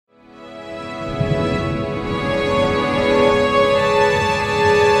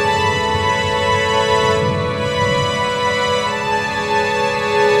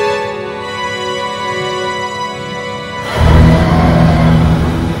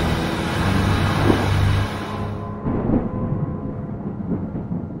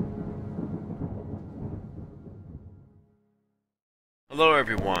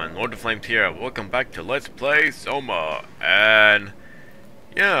Flames here. Welcome back to Let's Play Soma. And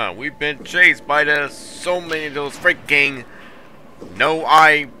yeah, we've been chased by so many of those freaking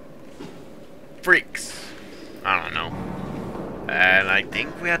no-eye freaks. I don't know. And I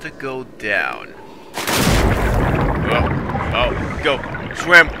think we have to go down. Oh, go.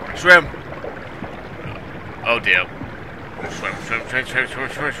 Swim. Oh dear. Swim.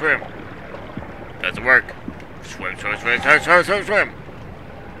 Doesn't work. Swim.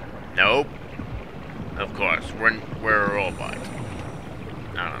 Nope. Of course, we're a robot.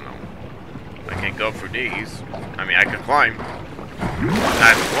 I don't know. I can't go for these. I mean, I can climb.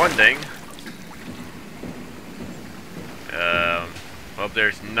 That's one thing. Hope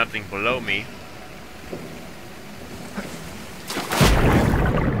there's nothing below me.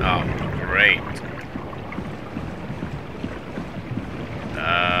 Oh, great.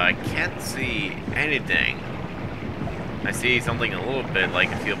 I can't see anything. I see something a little bit,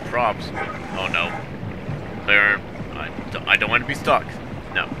 like a few props. Oh no. I don't want to be stuck.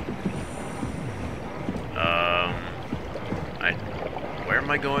 No. Where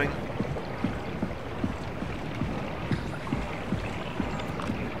am I going?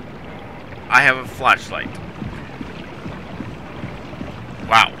 I have a flashlight.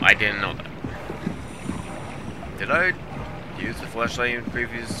 Wow, I didn't know that. Did I use the flashlight in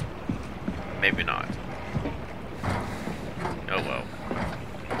previous? Maybe not. Oh well.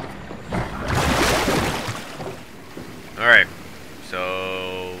 Alright,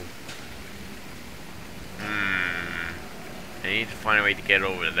 so... I need to find a way to get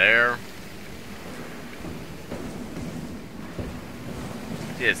over there.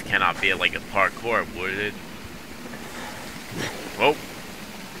 This cannot be like a parkour, would it? Whoa.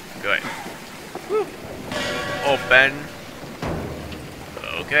 Good. Woo. Open.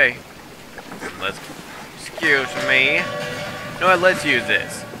 Okay. Let's... Excuse me. You know what, let's use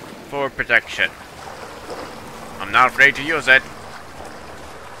this. For protection. I'm not afraid to use it.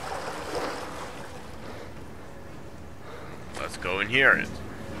 Let's go in here.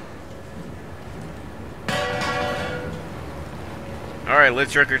 Alright,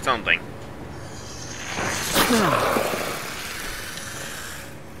 let's record something.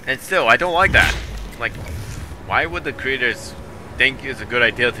 And still, I don't like that. Like, why would the creators think it's a good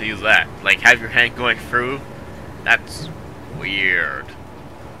idea to use that? Like, have your hand going through? That's weird.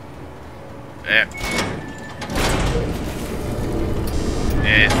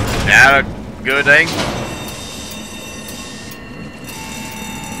 Is that a good thing?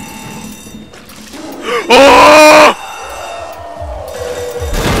 Oh!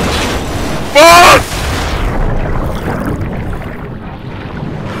 Boss!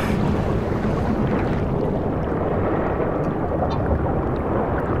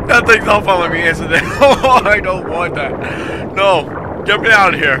 That thing's not following me, isn't it? Oh, I don't want that. No, get me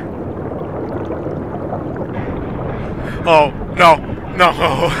out of here. Oh, no.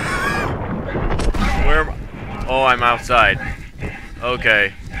 Where am I? Oh, I'm outside.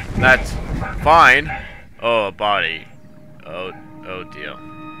 Okay, that's fine. Oh, a body. Oh dear.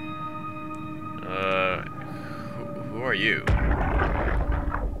 Who are you?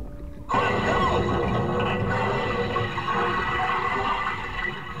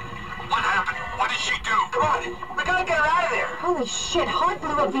 What happened? What did she do? Come on, we gotta get her out of there. Holy shit, Hart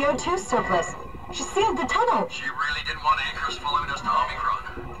blew a VO2 surplus. She sealed the tunnel. She really didn't want anchors following us to Omicron.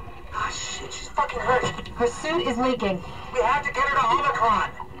 Ah, shit, she's fucking hurt. Her suit is leaking. We have to get her to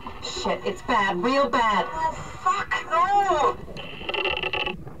Omicron. Shit, it's bad, real bad. Oh, fuck, no!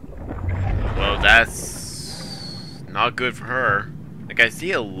 Well, that's not good for her. Like, I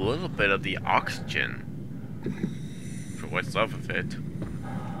see a little bit of the oxygen for what's left of it.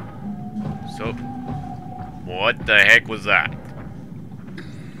 So, what the heck was that?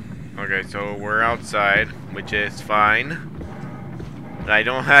 Okay, so we're outside, which is fine. And I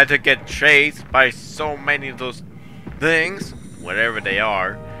don't have to get chased by so many of those things, whatever they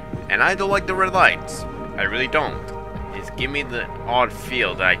are. And I don't like the red lights. I really don't. It's give me the odd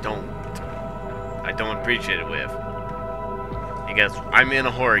feel that I don't appreciate it with. Because I'm in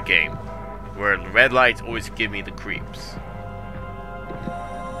a horror game where the red lights always give me the creeps.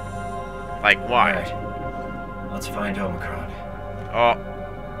 Like why? Alright. Let's find Omicron. Oh,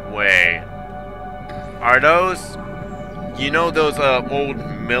 wait. Are those, you know, those old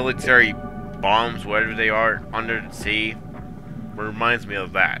military bombs, whatever they are, under the sea? Reminds me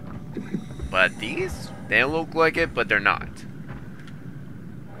of that. But these, they look like it, but they're not.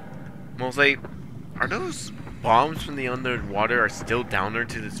 Mostly, are those bombs from the underwater are still down there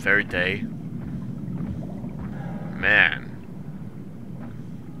to this very day? Man.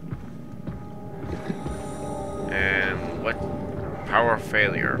 And what? Power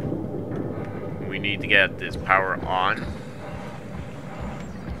failure. need to get this power on.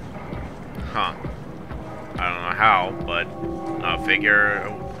 Huh. I don't know how, but I'll figure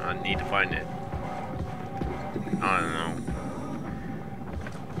I need to find it. I don't know.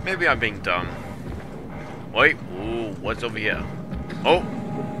 Maybe I'm being dumb. Wait, ooh, what's over here? Oh!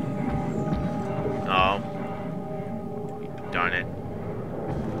 Oh. Darn it.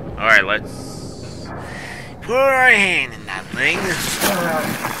 Alright, let's put our hand in that thing.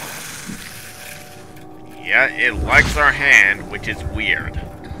 Yeah, it likes our hand, which is weird.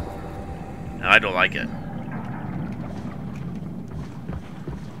 I don't like it.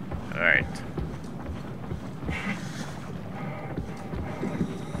 Alright.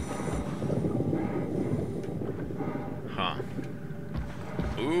 Huh.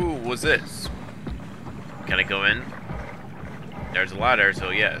 Ooh, what's this? Can I go in? There's a ladder, so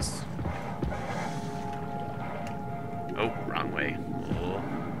yes. Oh, wrong way. Oh.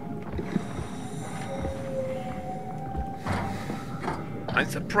 I'm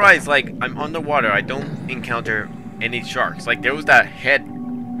surprised, like, I'm underwater, I don't encounter any sharks. Like, there was that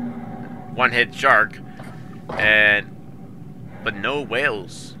one-head shark, but no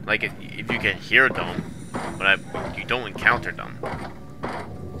whales. Like, if you can hear them, but you don't encounter them.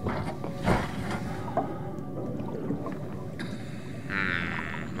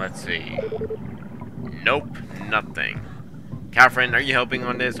 Let's see. Nope, nothing. Catherine, are you helping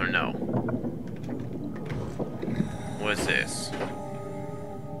on this or no? What's this?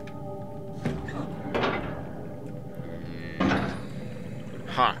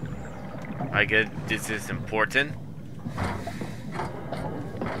 Huh. I guess this is important.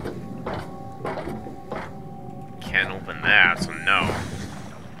 Can't open that, so no.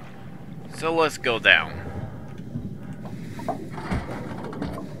 So let's go down.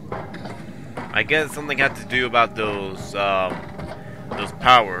 I guess something had to do about those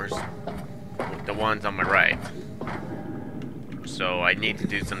powers, the ones on my right. So I need to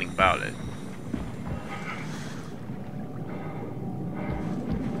do something about it.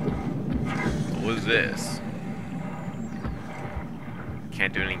 What was this?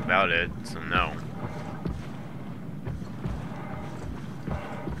 Can't do anything about it, so no.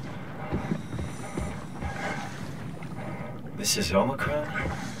 This is Omicron?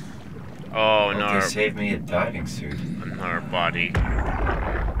 Oh no! They saved me a diving suit. Another body.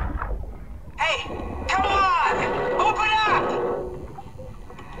 Hey, come on! Open up!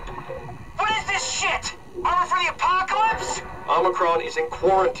 What is this shit? Armor for the apocalypse? Omicron is in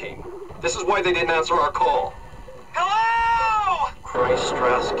quarantine. This is why they didn't answer our call. Hello! Christ,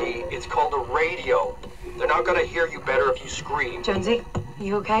 Strasky, it's called a radio. They're not gonna hear you better if you scream. Jonesy, are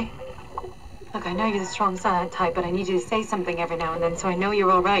you okay? Look, I know you're the strong silent type, but I need you to say something every now and then so I know you're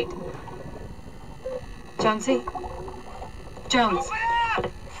all right. Jonesy? Jones. Open up!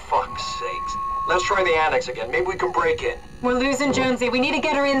 Fuck's sakes. Let's try the annex again. Maybe we can break in. We're losing Jonesy. We need to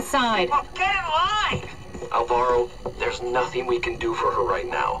get her inside. Well, get in line! Alvaro, there's nothing we can do for her right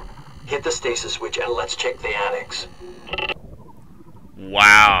now. Hit the stasis switch and let's check the annex.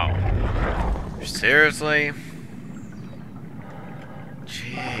 Wow. Seriously?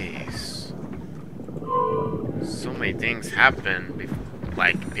 Jeez. So many things happened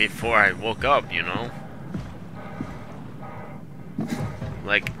before I woke up, you know?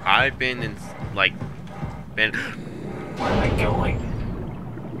 Like, I've been Where am I going?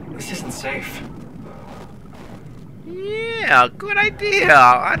 This isn't safe. Yeah, good idea.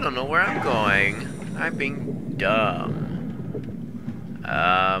 I don't know where I'm going. I'm being dumb.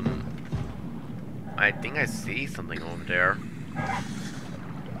 I think I see something over there.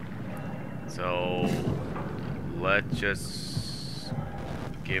 So, let's just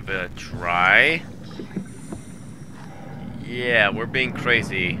give it a try. Yeah, we're being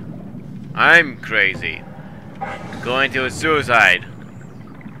crazy. I'm crazy. Going to a suicide.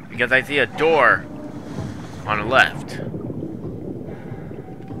 Because I see a door on the left.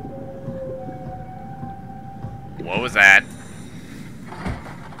 What was that?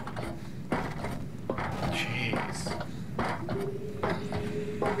 Jeez.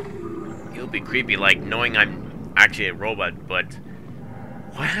 It'll be creepy, like, knowing I'm actually a robot, but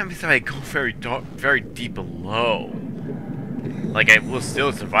what happens if I go very deep below? Like, I will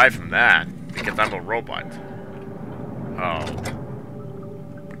still survive from that, because I'm a robot. Oh.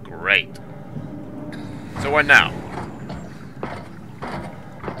 Great. So what now?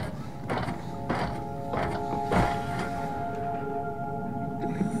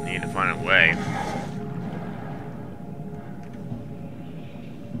 Need to find a way.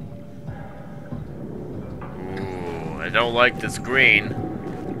 Ooh, I don't like the screen.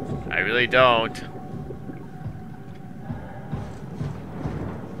 I really don't.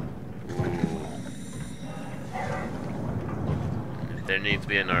 Ooh. there needs to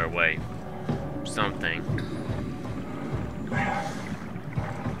be another way. Something.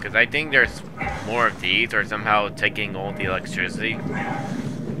 Because I think there's more of these, or somehow taking all the electricity.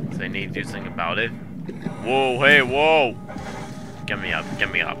 So I need to do something about it. Whoa, hey, whoa! Get me up, get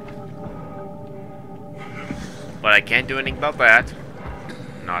me up. But I can't do anything about that.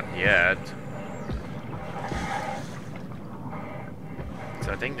 Not yet.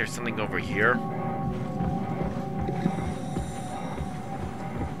 So I think there's something over here.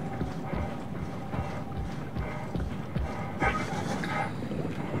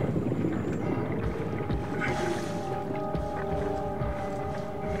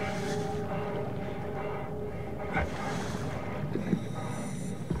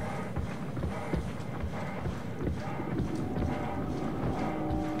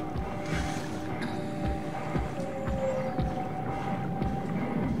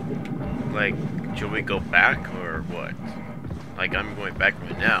 Like, should we go back or what? Like, I'm going back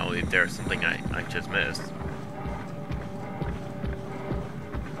right now if there's something I just missed.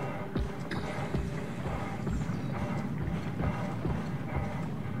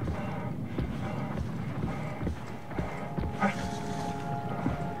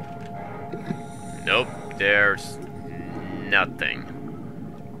 Nope, there's nothing.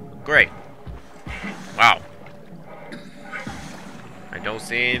 Great. Wow. I don't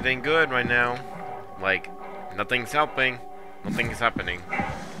see anything good right now. Like, nothing's helping. Nothing's happening.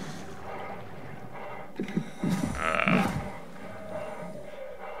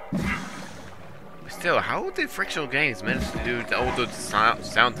 Still, how did Frictional Games manage to do all those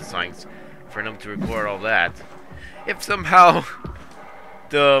sound designs for them to record all that? If somehow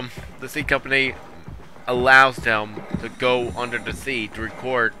the sea company allows them to go under the sea to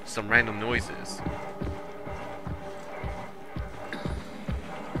record some random noises.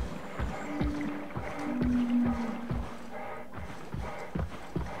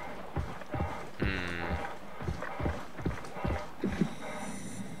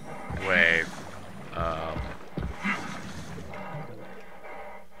 Wait.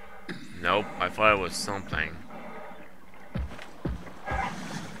 Nope, I thought it was something.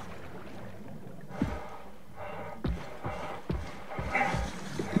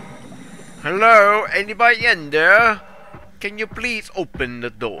 Hello, anybody in there? Can you please open the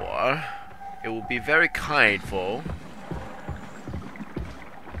door? It will be very kindful.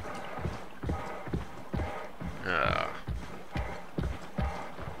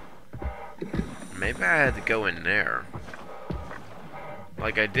 Maybe I had to go in there.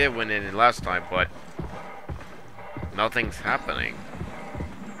 Like I did when in last time, but nothing's happening.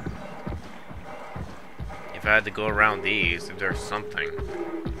 If I had to go around these, if there's something.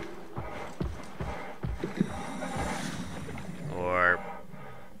 Or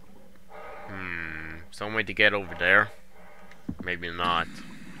some way to get over there. Maybe not.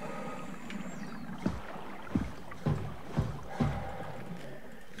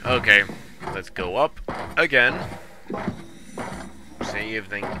 Okay, let's go up again. See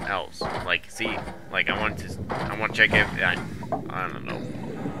anything else. Like, see, like I want to check if I don't know.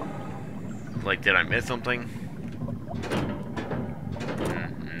 Like, did I miss something?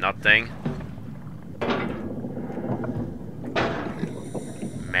 Nothing.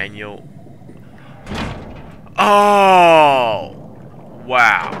 Manual. Oh!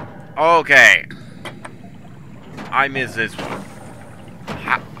 Wow. Okay. I missed this one.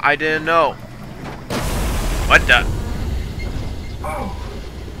 I didn't know. What the? Oh.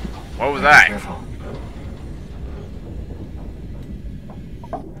 What was that? Careful.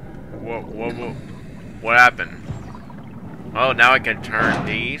 What happened? Oh, now I can turn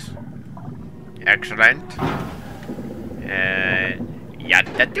these. Excellent. And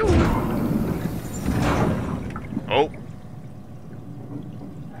yada-doo. Oh.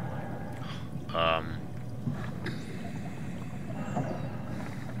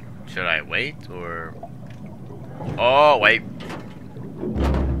 Should I wait or? Oh, wait.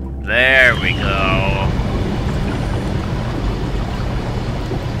 There we go.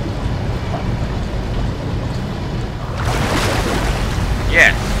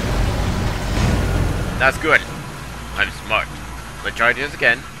 Yes. That's good. I'm smart. Let's try this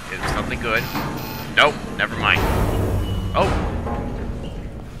again. Is there something good? Nope, never mind. Oh.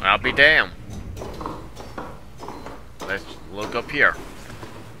 I'll be damned. Let's look up here.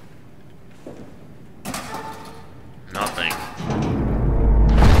 Nothing.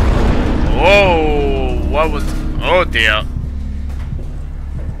 Whoa! What was... Oh dear.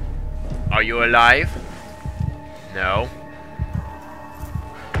 Are you alive? No.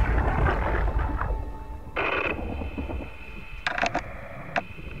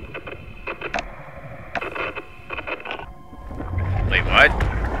 Wait,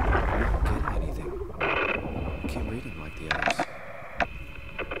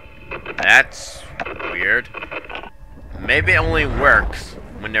 That's weird. Maybe it only works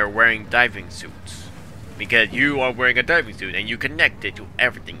when they're wearing diving suits. Because you are wearing a diving suit and you connect it to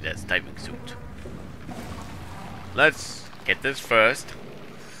everything that's diving suit. Let's get this first.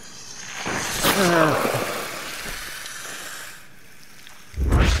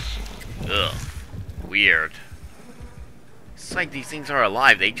 Ugh. Weird. It's like these things are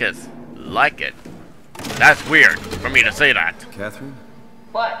alive, they just like it. That's weird for me to say that. Catherine?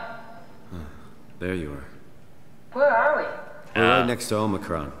 What? There you are. Where are we? We're right next to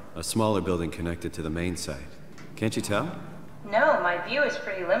Omicron, a smaller building connected to the main site. Can't you tell? No, my view is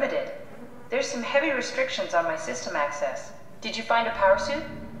pretty limited. There's some heavy restrictions on my system access. Did you find a power suit?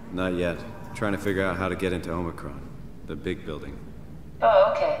 Not yet. Trying to figure out how to get into Omicron, the big building.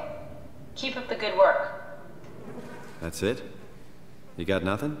 Oh, okay. Keep up the good work. That's it? You got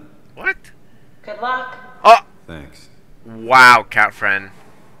nothing? What? Good luck. Oh! Thanks. Wow, cat friend.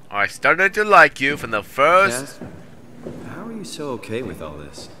 I started to like you from the first... Cass, how are you so okay with all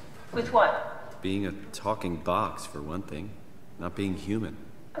this? With what? Being a talking box, for one thing. Not being human.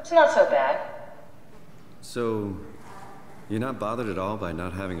 It's not so bad. So, you're not bothered at all by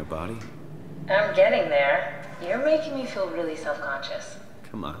not having a body? I'm getting there. You're making me feel really self-conscious.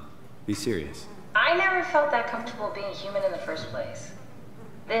 Come on, be serious. I never felt that comfortable being human in the first place.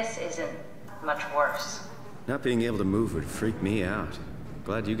 This isn't much worse. Not being able to move would freak me out.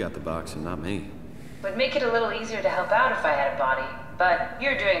 Glad you got the box and not me. Would make it a little easier to help out if I had a body, but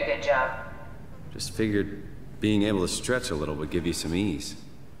you're doing a good job. Just figured being able to stretch a little would give you some ease.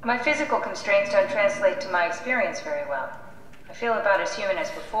 My physical constraints don't translate to my experience very well. I feel about as human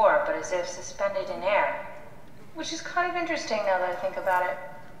as before, but as if suspended in air. Which is kind of interesting now that I think about it.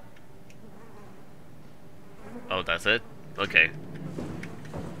 Oh, that's it? Okay.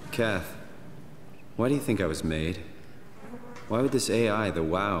 Kath, why do you think I was made? Why would this AI, the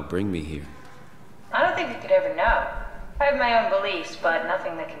WoW, bring me here? I don't think we could ever know. I have my own beliefs, but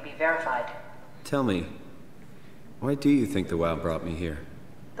nothing that can be verified. Tell me, why do you think the WoW brought me here?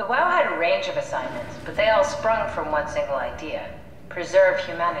 The WoW had a range of assignments, but they all sprung from one single idea. Preserve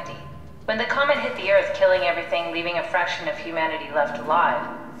humanity. When the comet hit the Earth, killing everything, leaving a fraction of humanity left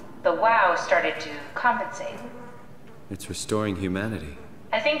alive, the WoW started to compensate. It's restoring humanity.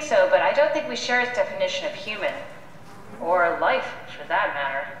 I think so, but I don't think we share its definition of human. Or life, for that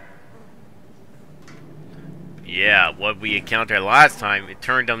matter. Yeah, what we encountered last time, it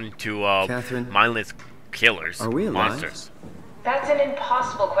turned them into Catherine, mindless killers. are we alive? Monsters. That's an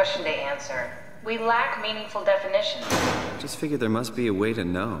impossible question to answer. We lack meaningful definitions. Just figured there must be a way to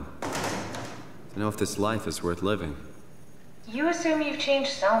know. To know if this life is worth living. You assume you've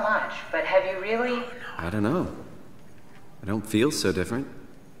changed so much, but have you really? I don't know. I don't feel so different.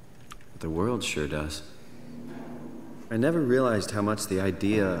 But the world sure does. I never realized how much the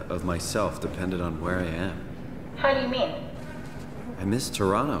idea of myself depended on where I am. How do you mean? I miss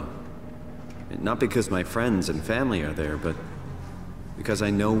Toronto. Not because my friends and family are there, but because I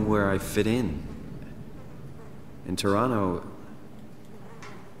know where I fit in. In Toronto,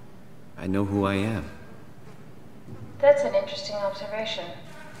 I know who I am. That's an interesting observation.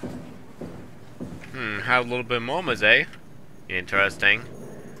 Have a little bit more, eh? Interesting.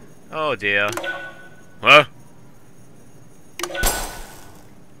 Oh dear. Huh?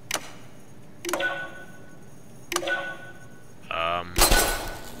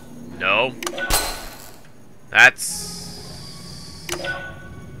 No. That's...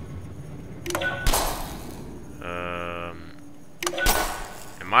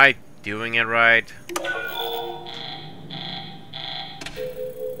 Am I doing it right?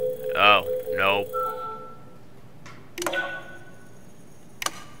 Oh, no.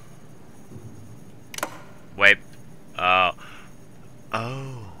 Wait. Oh.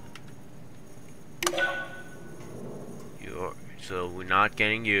 So we're not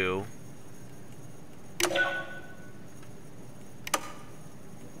getting you.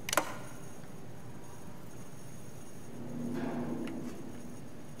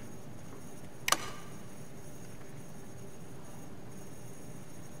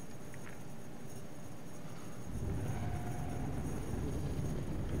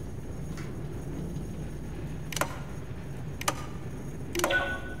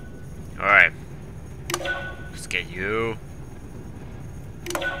 Alright. Let's get you.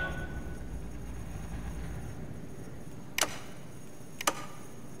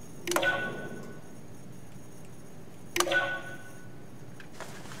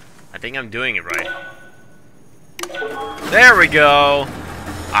 I think I'm doing it right. There we go!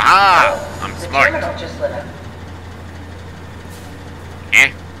 Ah! I'm The smart. terminal just lit up.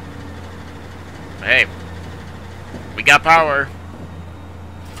 Eh? Hey. We got power.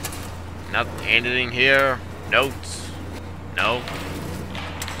 Not anything here. Notes. No.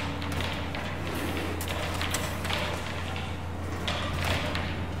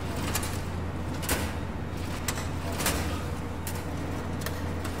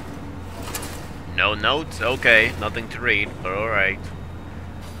 No notes? Okay, nothing to read, but alright.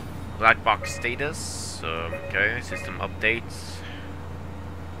 Black box status. Okay, system updates.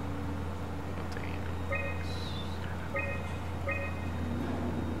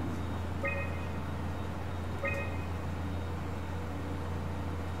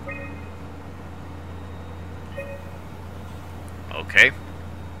 Okay,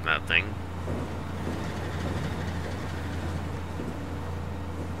 nothing.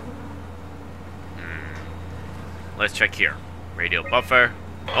 Let's check here. Radio buffer.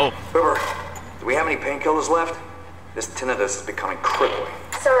 Oh. River, do we have any painkillers left? This tinnitus is becoming crippling.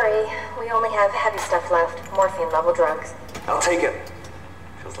 Sorry, we only have heavy stuff left. Morphine level drugs. I'll take it.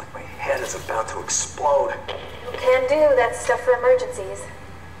 Feels like my head is about to explode. Can do, that's stuff for emergencies.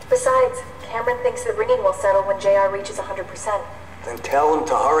 Besides, Cameron thinks the ringing will settle when JR reaches 100%. Then tell him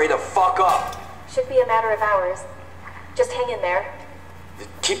to hurry the fuck up. Should be a matter of hours. Just hang in there.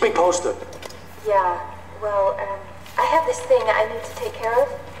 Keep me posted. Yeah, well, I have this thing I need to take care of,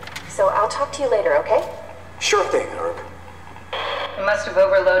 so I'll talk to you later, okay? Sure thing, Herb. He must have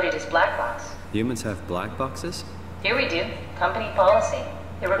overloaded his black box. Humans have black boxes? Here we do. Company policy.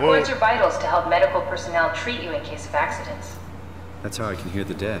 It records your vitals to help medical personnel treat you in case of accidents. That's how I can hear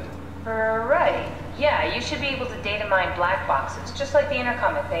the dead. Right. Yeah, you should be able to data mine black boxes, just like the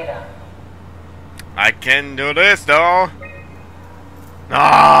intercom at Theta. I can do this, though.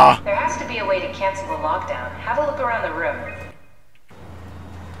 Ah! There has to be a way to cancel the lockdown. Have a look around the room.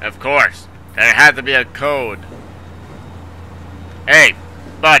 Of course. There has to be a code. Hey,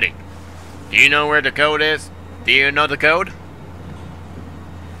 buddy. Do you know where the code is? Do you know the code?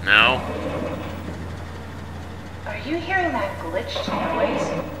 No? Are you hearing that glitched noise?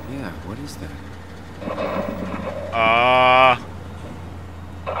 Yeah, what is that?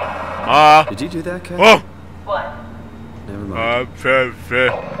 Did you do that, Kat? Oh! What? Never mind.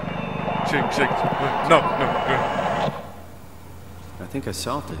 No. I think I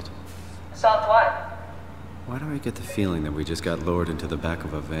solved it. Solved what? Why do I get the feeling that we just got lured into the back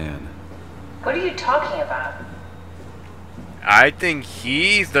of a van? What are you talking about? I think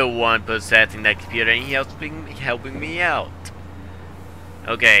he's the one possessing that computer and he's helping me out.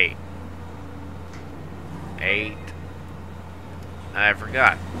 Okay. 8. I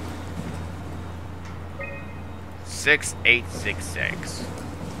forgot. 6866.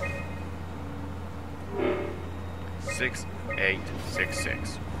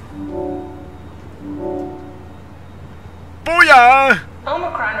 6866. Booyah!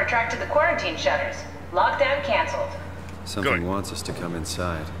 Omicron retracted the quarantine shutters. Lockdown canceled. Something Good. wants us to come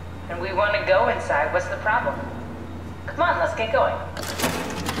inside. And we want to go inside. What's the problem? Come on, let's get going.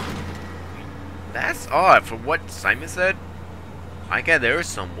 That's odd. From what Simon said, I guess there is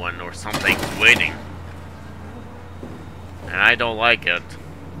someone or something waiting. And I don't like it.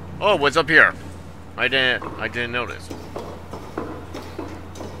 Oh, what's up here? I didn't notice.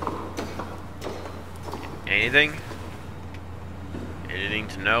 Anything? Anything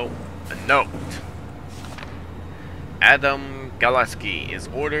to know? A note. Adam Galaski is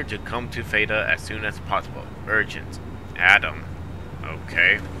ordered to come to Theta as soon as possible. Urgent. Adam.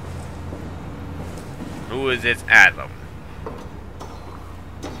 Okay. Who is this Adam?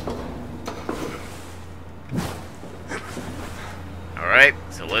 Alright,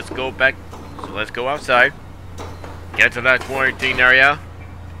 so let's go back. So let's go outside. Get to that quarantine area.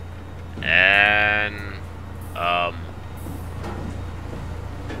 And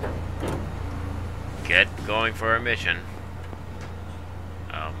get going for a mission.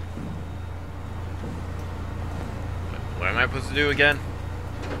 What am I supposed to do again?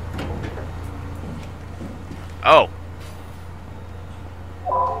 Oh.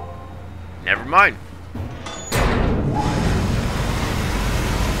 Never mind.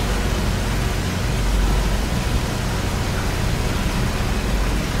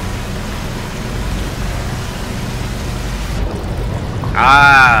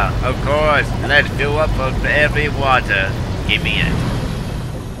 Ah, of course. Let's fill up of every water. Give me it.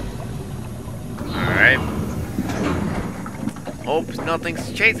 Alright. Hope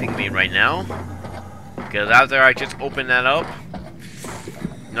nothing's chasing me right now. Because after I just open that up,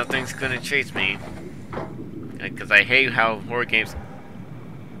 nothing's gonna chase me. Because I hate how horror games...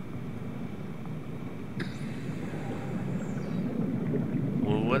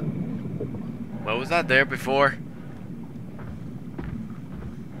 Well, what was that there before?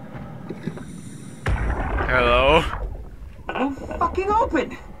 Hello? It won't fucking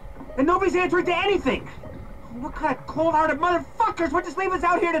open. And nobody's answering to anything! What kind of cold-hearted motherfuckers would just leave us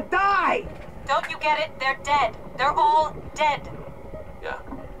out here to die? Don't you get it? They're dead. They're all dead. Yeah.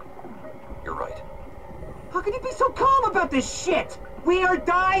 You're right. How can you be so calm about this shit? We are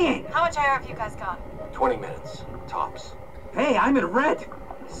dying! How much air have you guys got? 20 minutes. Tops. Hey, I'm in red!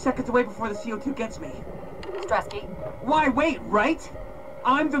 Seconds away before the CO2 gets me. Stresky. Why wait, right?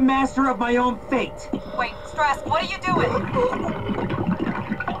 I'm the master of my own fate. Wait, Strask, what are you doing?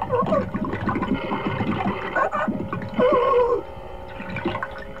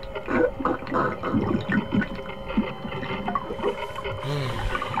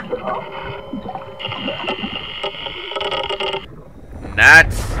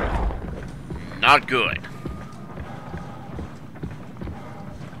 That's not good.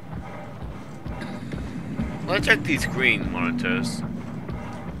 Let's check these screen monitors.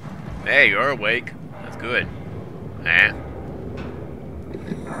 Hey, you're awake. That's good. Eh?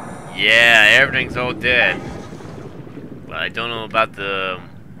 Yeah, everything's all dead. But I don't know about the...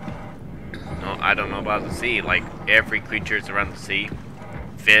 No, I don't know about the sea. Like, every creature's around the sea.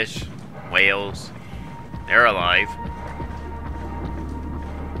 Fish, whales, they're alive.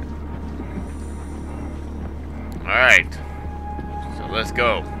 Alright. So let's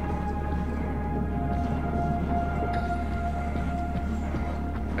go.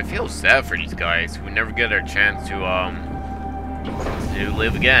 I feel sad for these guys who never get their chance to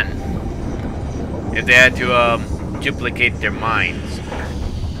live again. If they had to duplicate their minds.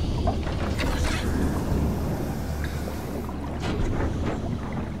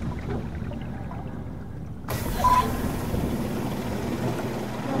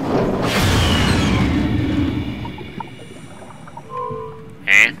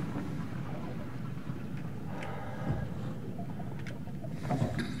 Eh?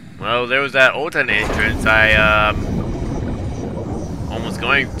 Well, there was that alternate entrance I almost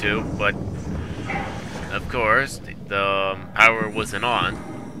going to, but of course the power wasn't on,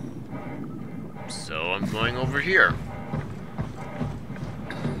 so I'm going over here.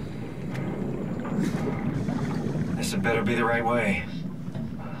 This had better be the right way.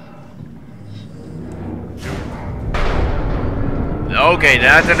 Okay,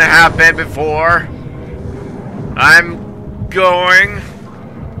 that didn't happen before. I'm going.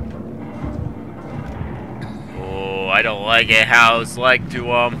 Oh, I don't like it how it's like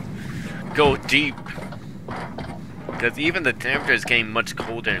to go deep. Because even the temperature is getting much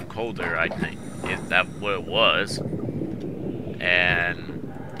colder and colder, I think. Is that what it was?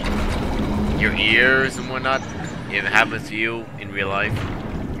 And your ears and whatnot, if it happens to you in real life.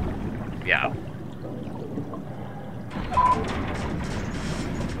 Yeah.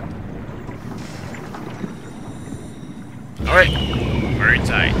 Alright, we're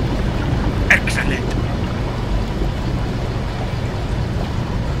inside. Excellent.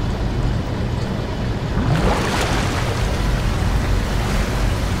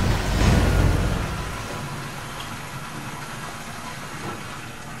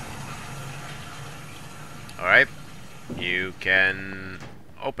 Alright, you can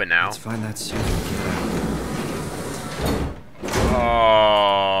open now. Let's find that suit and get out.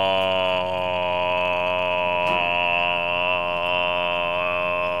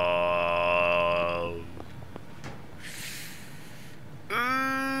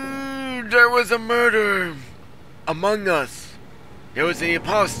 There was a murder among us. There was an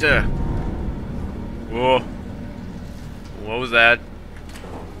imposter. Whoa. What was that?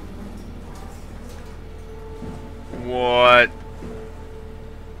 What?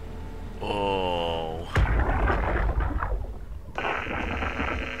 Oh.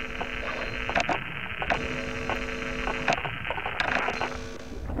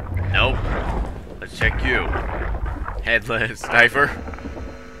 Nope. Let's check you. Headless diver.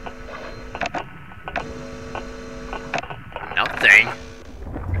 Nothing.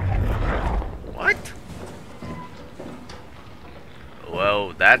 What?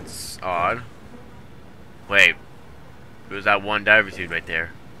 Well, that's odd. Wait. Who's that one diver suit right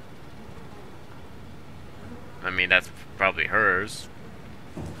there? I mean, that's probably hers.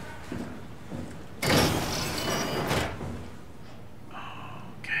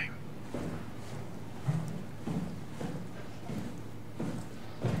 Okay.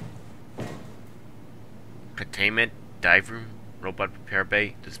 Containment, dive room, robot repair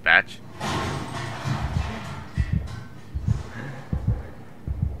bay, dispatch.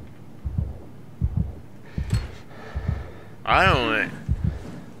 I don't know.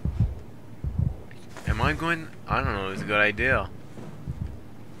 Am I going? I don't know. It's a good idea.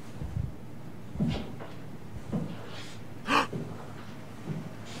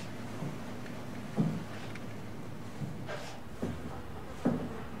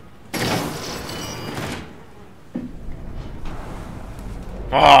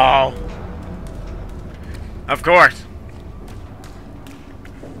 Oh! Of course!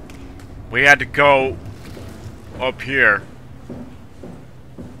 We had to go up here.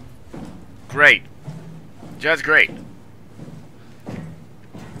 Great. Just great.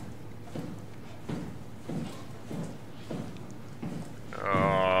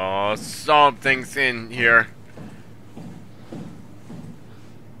 Oh, something's in here.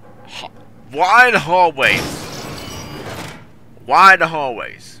 Why the hallways? Why the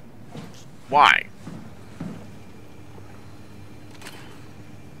hallways? Why?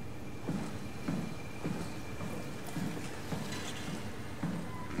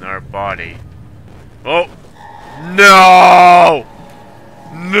 Our body. Oh! No!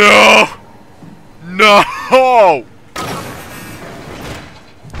 No! No!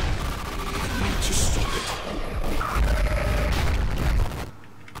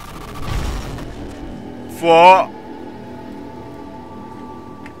 What?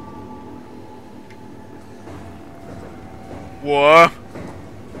 What?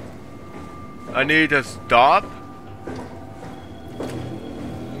 I need to stop?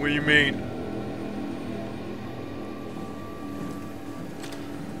 What do you mean?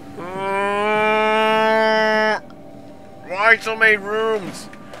 Why so many rooms?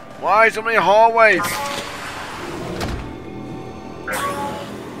 Why so many hallways?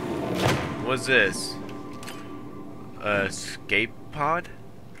 What's this? Escape pod?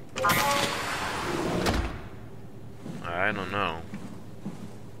 I don't know.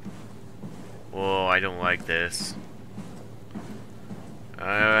 Whoa, I don't like this.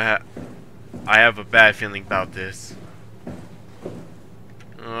 I have a bad feeling about this.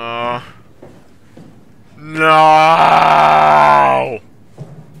 No!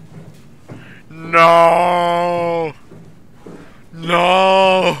 No!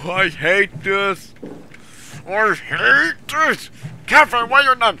 No! I hate this! I hate this! Catherine, why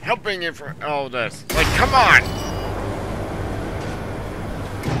you're not helping me for all this? Like, come on!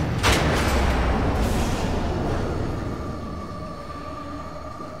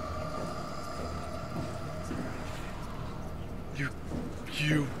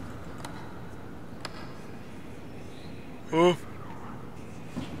 You. Oh.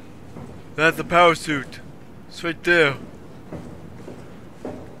 That's the power suit. It's right there.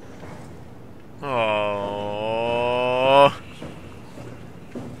 Oh.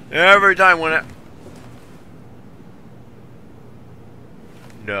 Every time when I...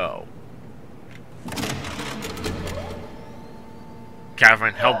 No.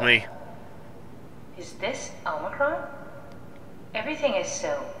 Catherine, help me. Is this Omicron? Everything is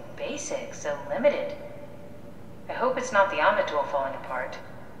so basic, so limited. I hope it's not the Omnidor falling apart.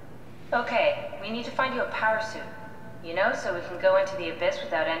 Okay, we need to find you a power suit. You know, so we can go into the abyss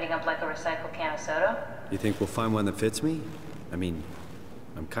without ending up like a recycled can of soda. You think we'll find one that fits me? I mean,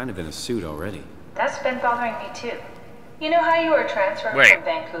 I'm kind of in a suit already. That's been bothering me too. You know how you were transferred from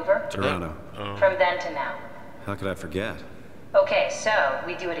Vancouver? Toronto. From then to now. How could I forget? Okay, so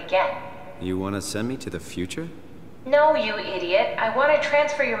we do it again. You want to send me to the future? No, you idiot. I want to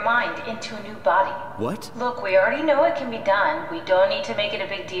transfer your mind into a new body. What? Look, we already know it can be done. We don't need to make it a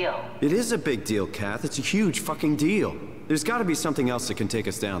big deal. It is a big deal, Kath. It's a huge fucking deal. There's got to be something else that can take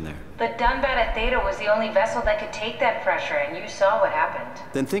us down there. The Dunbat at Theta was the only vessel that could take that pressure, and you saw what happened.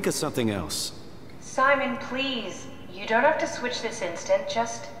 Then think of something else. Simon, please. You don't have to switch this instant.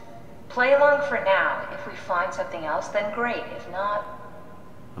 Just play along for now. If we find something else, then great. If not...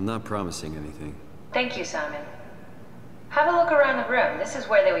 I'm not promising anything. Thank you, Simon. Have a look around the room. This is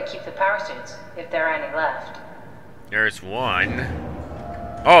where they would keep the power suits, if there are any left. There's one.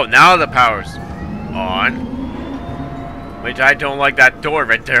 Oh, now the power's on. Which I don't like that door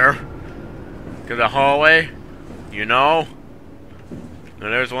right there. Cause the hallway, you know? And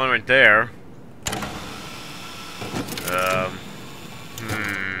there's one right there.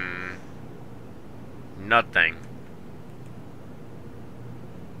 Nothing.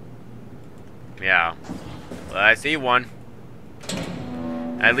 Yeah. Well, I see one.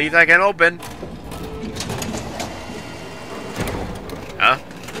 At least I can open. Huh?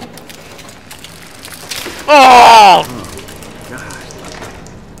 Oh! God.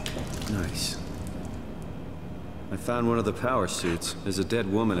 Nice. I found one of the power suits. There's a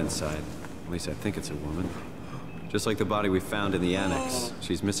dead woman inside. At least I think it's a woman. Just like the body we found in the annex.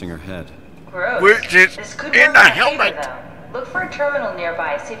 She's missing her head. Gross. Which is this could in work the on helmet. Theta, though. Look for a terminal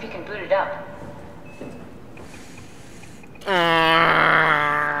nearby. See if you can boot it up.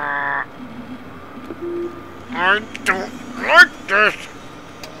 I don't like this.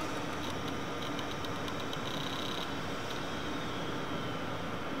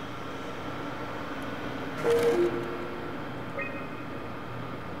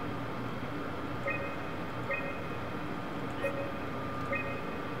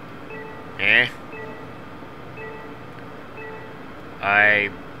 Eh?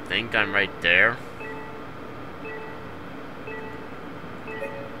 I think I'm right there.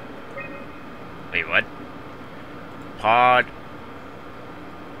 Wait, what? Pod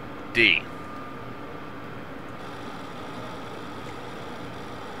D.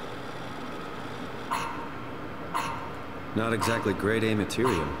 Not exactly grade A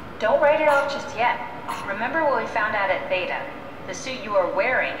material. Don't write it off just yet. Remember what we found out at Theta? The suit you are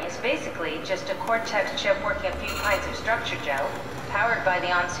wearing is basically just a Cortex chip working a few pints of structure gel, powered by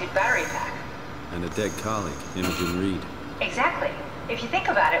the on-suit battery pack. And a dead colleague, Imogen Reed. Exactly. If you think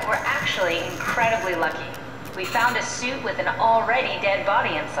about it, we're actually incredibly lucky. We found a suit with an already dead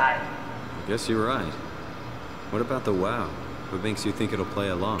body inside. I guess you're right. What about the WoW? What makes you think it'll play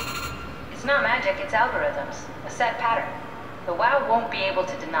along? It's not magic, it's algorithms. A set pattern. The WoW won't be able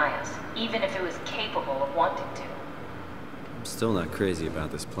to deny us, even if it was capable of wanting to. I'm still not crazy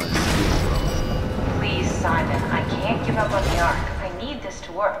about this plan. Please, Simon, I can't give up on the Ark. I need this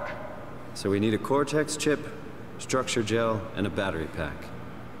to work. So we need a Cortex chip, structure gel, and a battery pack.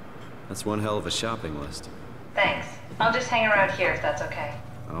 That's one hell of a shopping list. Thanks. I'll just hang around here if that's okay.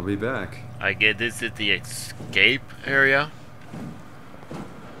 I'll be back. I get this is the escape area.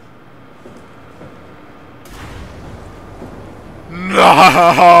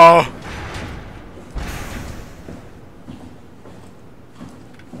 No!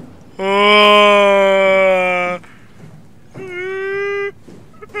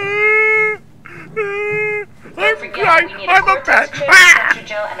 Don't forget, we need a Cortex chip, structure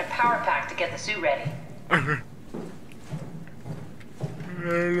gel, and a power pack to get the suit ready.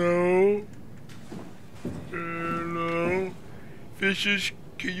 Hello? Hello? Fishes,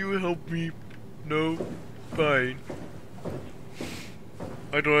 can you help me? No? Fine.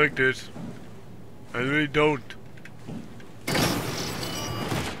 I don't like this. I really don't.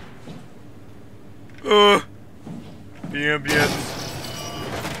 The ambience.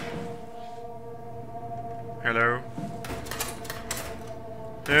 Hello?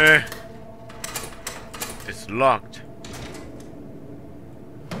 It's locked.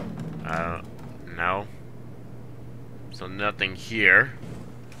 No. So nothing here.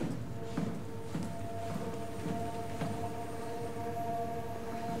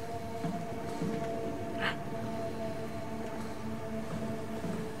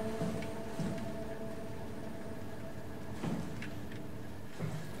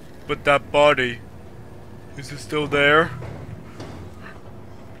 But that body, is it still there?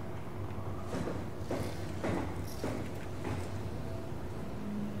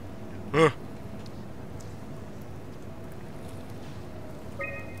 Huh.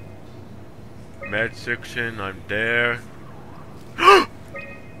 Med section, I'm there.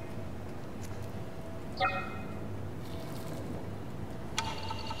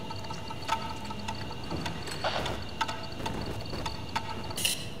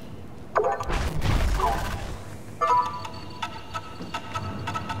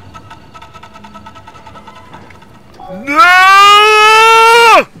 No!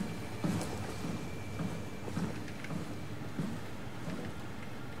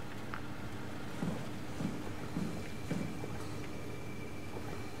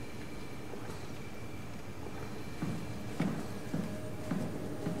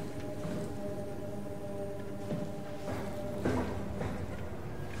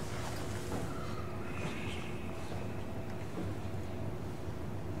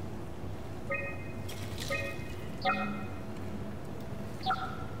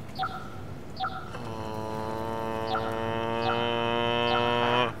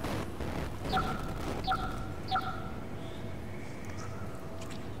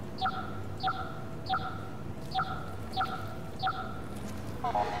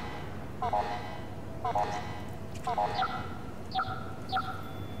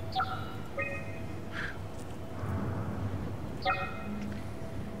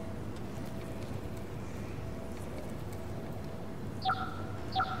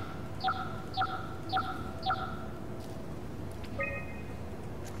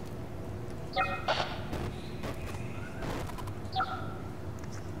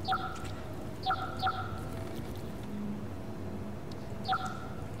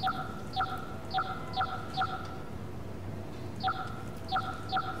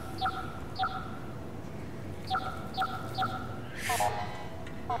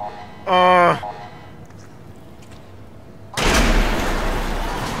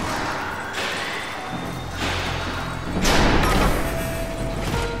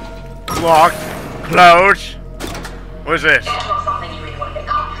 Locked. Closed. What's this? It's not something you really want to get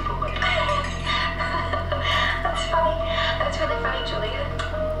comfortable with. That's funny. That's really funny, Julia.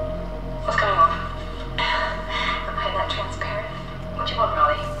 Of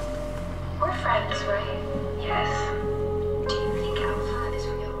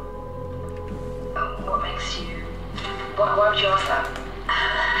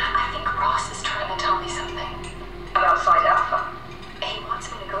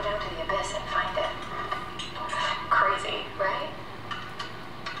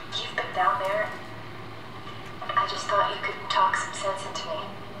listen to me.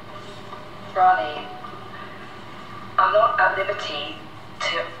 Ronnie, I'm not at liberty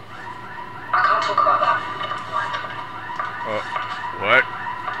to... I can't talk about that. What?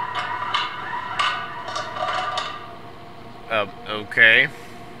 Okay.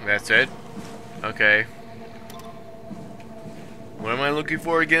 That's it? Okay. What am I looking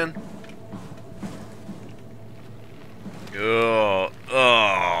for again? Oh.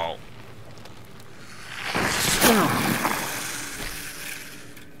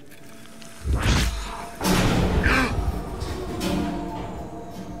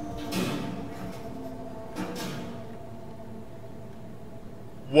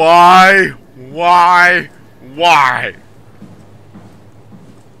 Why?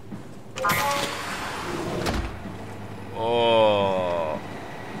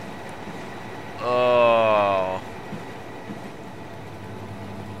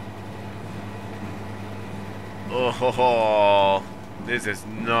 Oh, this is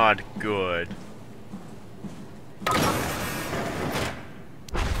not good.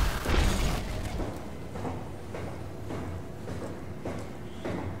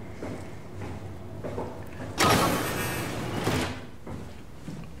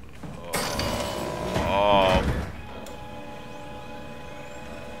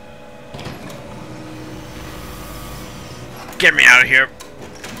 Get me out of here.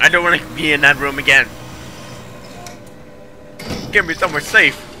 I don't want to be in that room again. Get me somewhere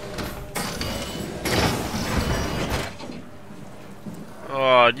safe.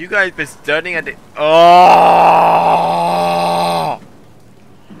 Oh, you guys been studying at the... Oh!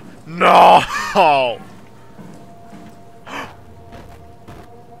 No!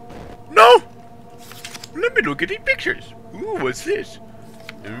 No! Let me look at these pictures. Ooh, what's this?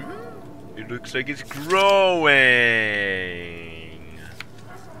 It looks like it's growing.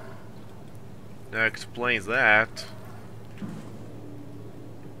 That explains that.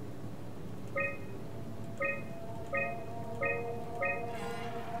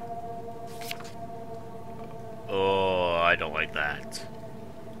 Oh, I don't like that.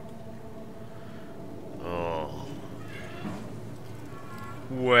 Oh.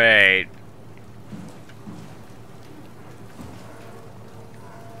 Wait.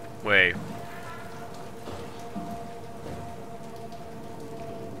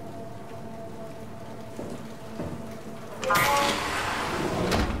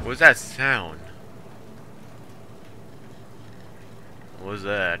 What's that sound? What was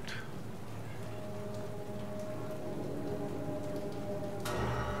that?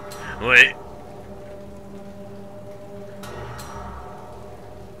 Wait.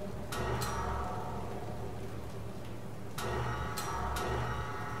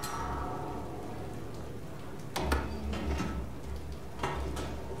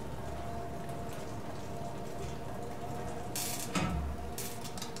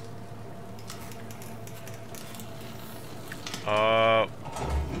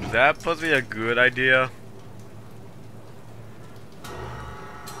 Is that supposed to be a good idea?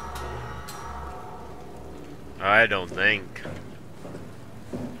 I don't think.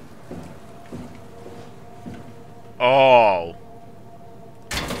 Oh.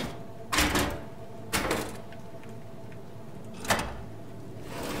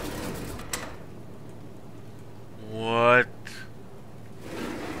 What?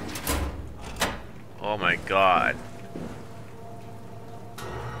 Oh my God.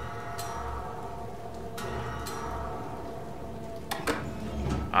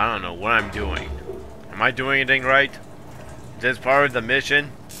 I don't know what I'm doing. Am I doing anything right? Is this part of the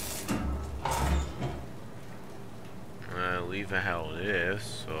mission? Leave the hell it is,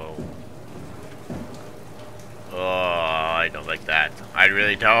 so... Oh, I don't like that. I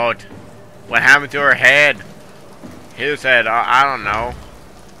really don't. What happened to her head? His head, I don't know.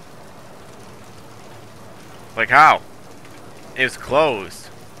 Like how? It was closed.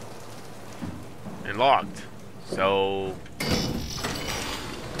 And locked. So...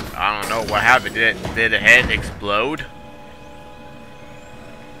 I don't know what happened. Did the head explode?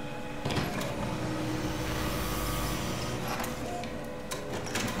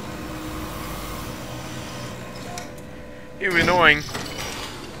 Even annoying.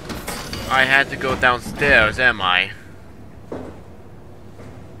 I had to go downstairs, am I?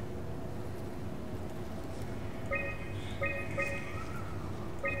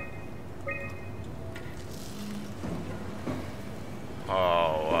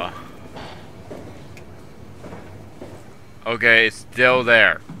 Oh. Okay, it's still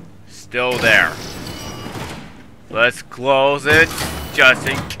there. Still there. Let's close it, just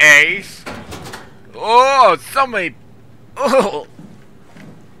in case. Oh, somebody... Oh!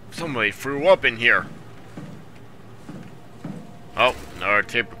 Somebody threw up in here. Oh, another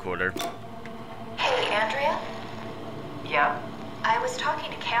tape recorder. Hey, Andrea? Yeah? I was talking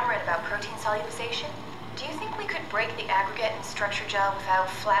to Cameron about protein solubilization. Do you think we could break the aggregate and structure gel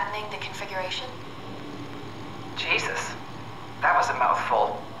without flattening the configuration? Jesus. That was a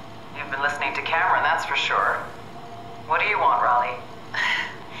mouthful. You've been listening to Cameron, that's for sure. What do you want, Raleigh?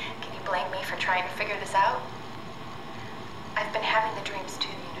 Can you blame me for trying to figure this out? I've been having the dreams too,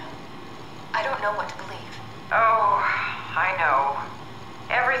 you know. I don't know what to believe. Oh, I know.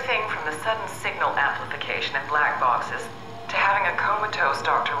 Everything from the sudden signal amplification in black boxes to having a comatose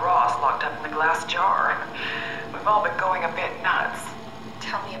Dr. Ross locked up in the glass jar. We've all been going a bit nuts.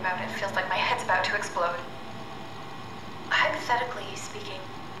 Tell me about it. Feels like my head's about to explode. Hypothetically speaking,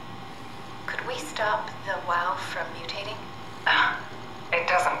 could we stop the WoW from mutating? It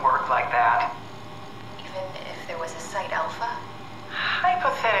doesn't work like that. Even if there was a Site Alpha?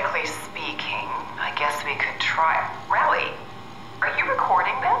 Hypothetically speaking, I guess we could try. Raleigh, are you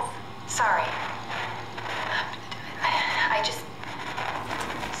recording this? Sorry. I just...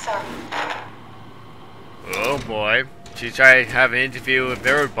 Sorry. Oh boy. She's trying to have an interview with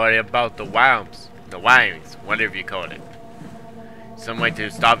everybody about the WAMs. The WAMs, whatever you call it. Some way to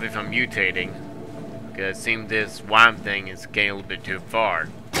stop it from mutating. Because it seems this WAM thing is getting a little bit too far.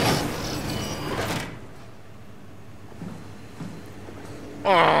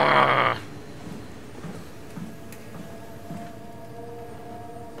 Oh.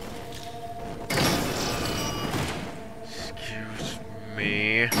 Excuse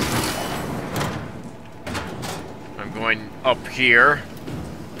me. I'm going up here.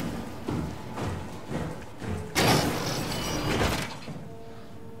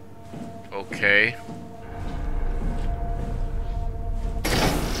 Okay.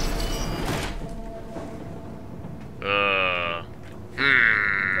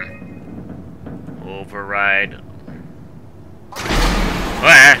 Override.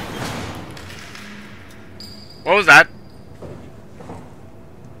 Ah. What was that?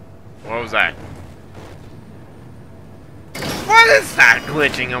 What was that? What is that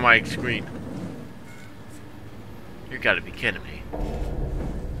glitching on my screen? You gotta be kidding me.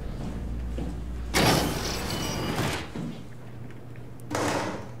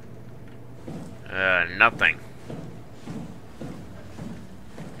 Nothing.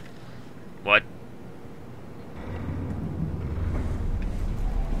 What?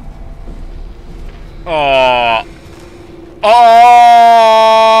 Oh. Oh.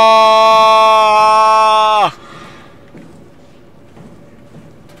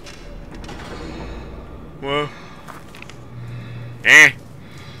 Well.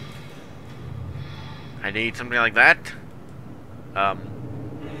 I need something like that.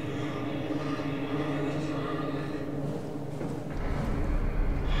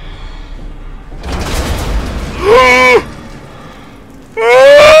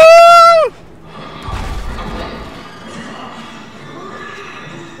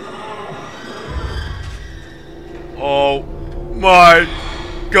 Oh my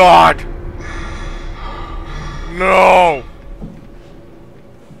God! No!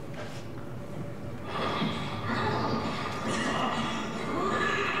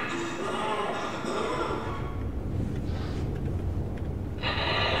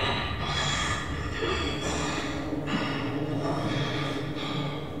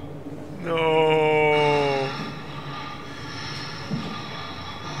 No!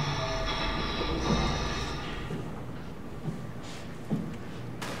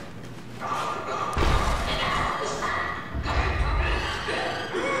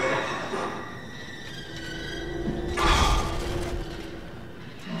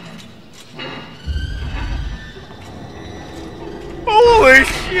 Holy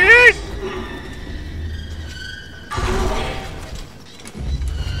shit!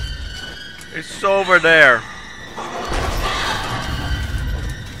 It's over there.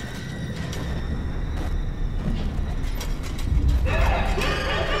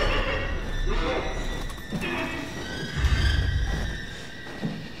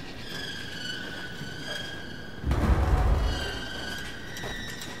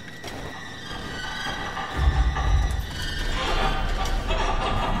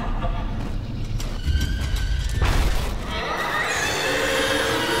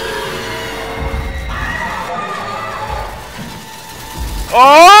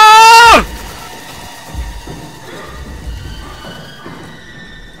 Oh!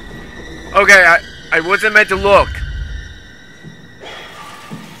 Okay, I wasn't meant to look.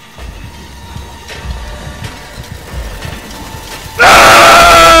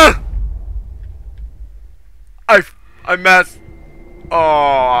 Ah! I messed.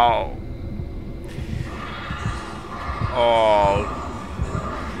 Oh. Oh.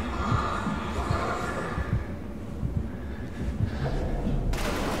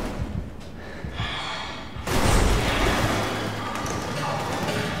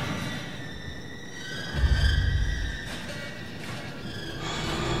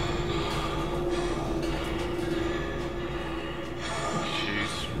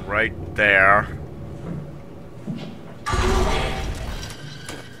 right there.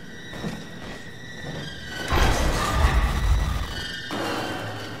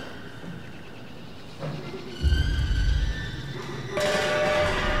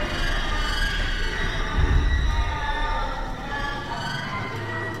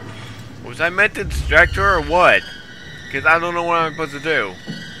 Was I meant to distract her or what? Because I don't know what I'm supposed to do.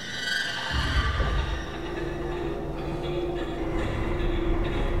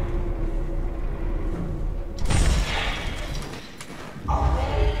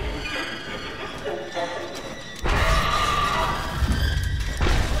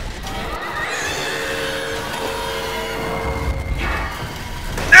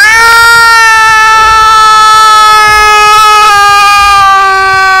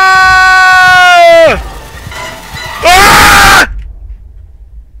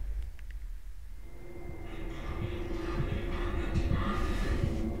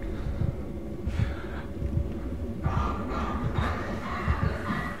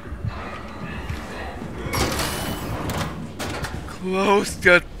 Close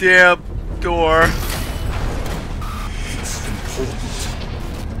the damn door. It's important.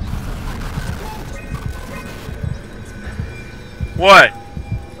 What?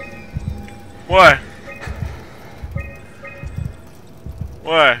 What?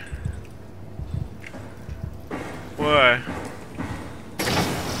 What? What?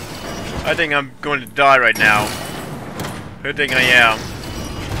 I think I'm going to die right now. I think I am.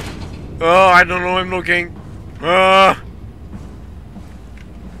 Oh, I don't know. I'm looking.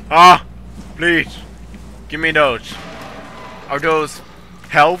 Please. Give me those. Are those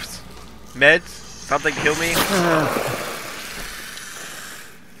healths? Meds? Something kill me?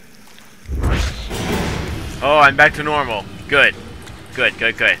 Oh, I'm back to normal. Good. Good,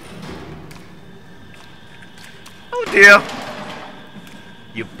 good, good. Oh dear.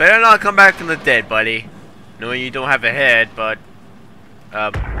 You better not come back from the dead, buddy. Knowing you don't have a head, but...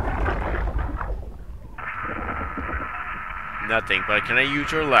 nothing, but can I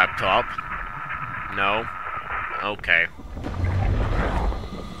use your laptop? No? Okay.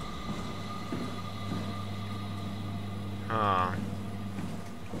 Huh.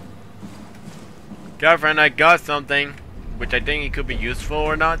 Girlfriend, I got something, which I think it could be useful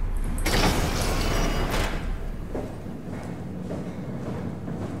or not.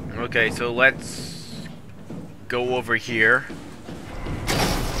 Okay, so let's go over here.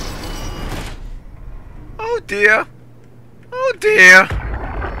 Oh dear. Oh dear.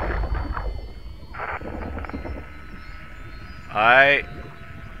 I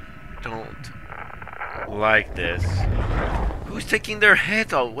don't like this. Who's taking their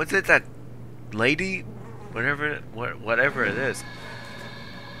heads off? Was it that lady? Whatever it is.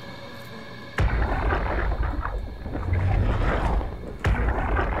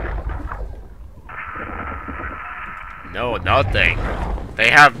 No, nothing. They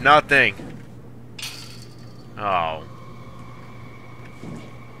have nothing. Oh.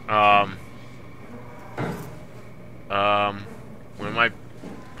 What am I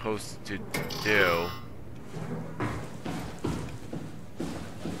supposed to do?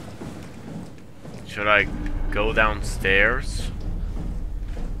 Should I go downstairs?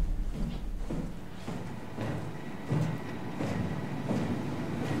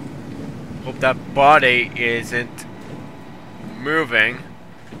 Hope that body isn't moving.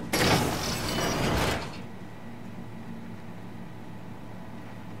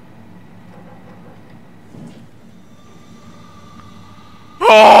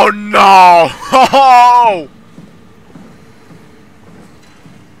 Oh no! Oh!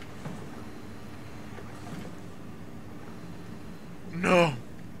 No.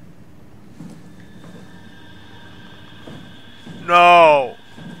 No.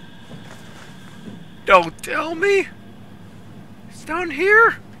 Don't tell me. It's down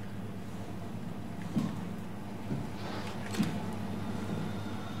here.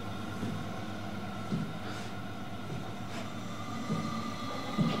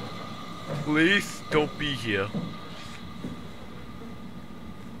 Please don't be here.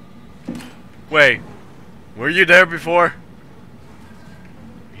 Wait, were you there before?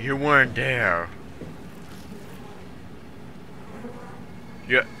 You weren't there.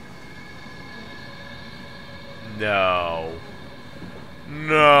 Yeah. No.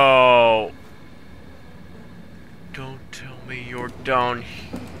 No. Don't tell me you're down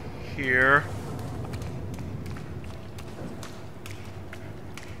here.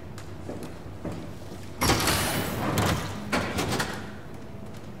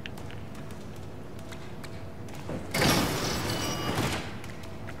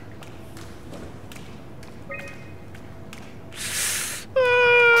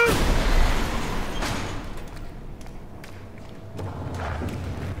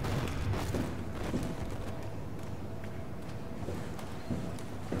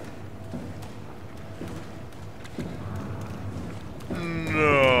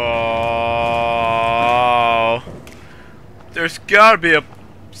 gotta be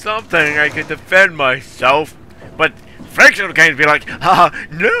something I can defend myself. But fictional games be like, haha,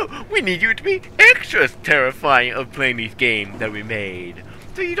 no, we need you to be extra terrifying of playing these games that we made,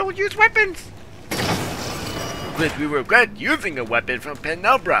 so you don't use weapons. But we regret using a weapon from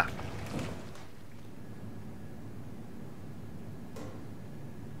Penumbra.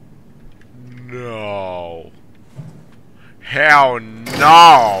 No. Hell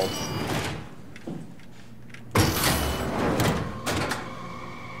no.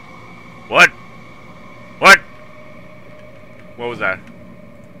 What? What? What was that?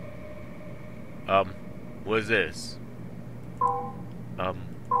 What is this?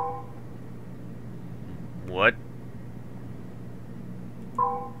 What?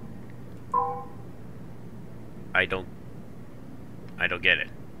 I don't get it.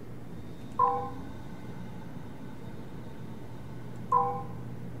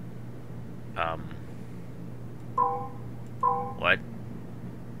 What?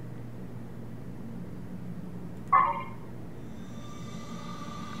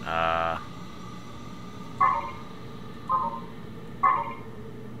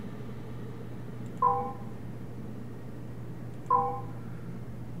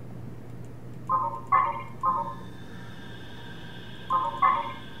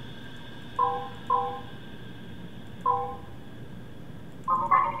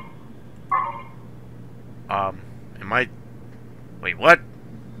 Am I... Wait, what?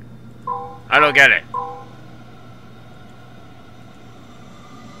 I don't get it.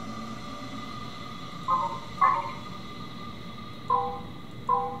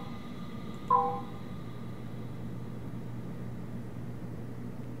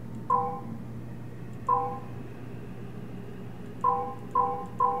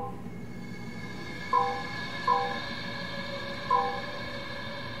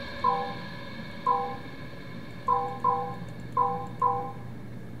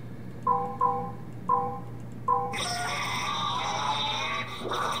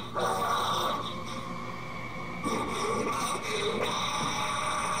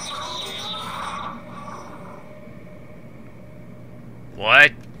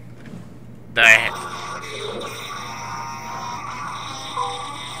 What the heck?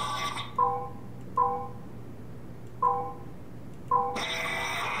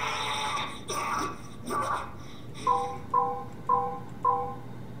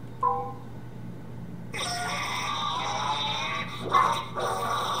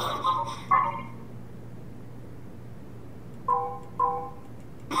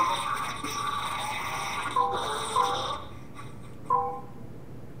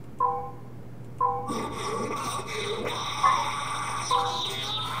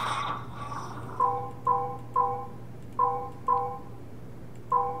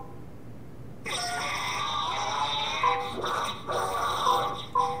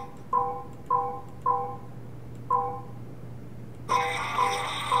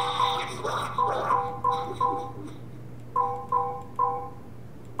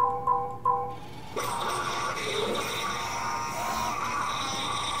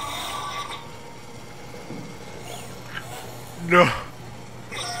 No.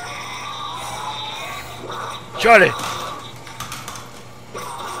 Shut it.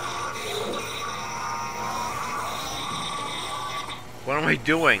 What am I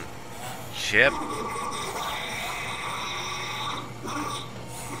doing? Chip?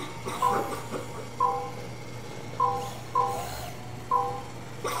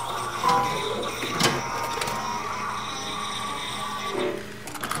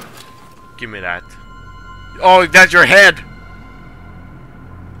 Give me that. Oh, that's your head!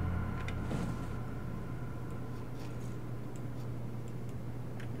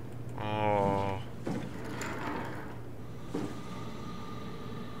 Oh.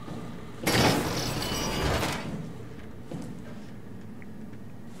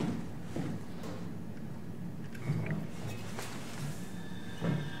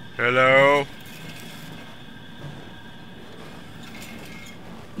 Hello?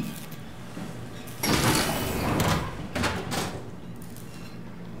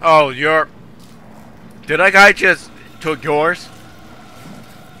 Oh, you're... Did that guy just took yours?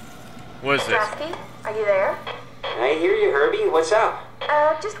 What is this? Drasky, are you there? I hear you, Herbie. What's up?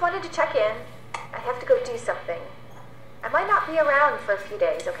 Just wanted to check in. I have to go do something. I might not be around for a few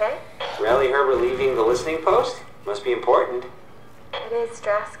days, okay? Rally Herb leaving the listening post? Must be important. It is,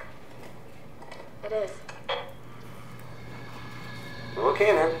 Drask. It is.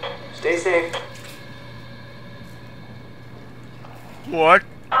 Okay then. Stay safe. What?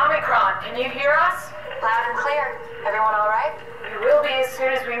 Omicron, can you hear us? Loud and clear. Everyone all right? We will be as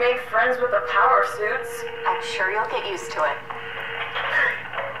soon as we make friends with the power suits. I'm sure you'll get used to it.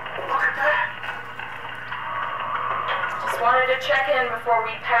 wanted to check in before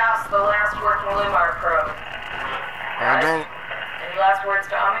we pass the last working Lumar probe. I don't... Any last words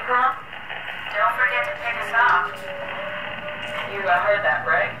to Omicron? Don't forget to pick us up. You heard that,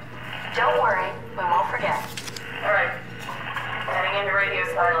 right? Don't worry, we won't forget. Alright. Heading into radio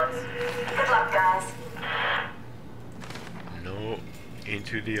silence. Good luck, guys. No.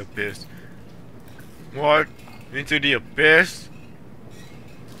 Into the abyss. What? Into the abyss?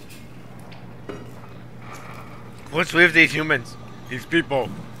 What's with these humans? These people?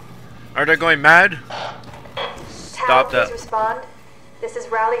 Are they going mad? Stop that. Please respond. This is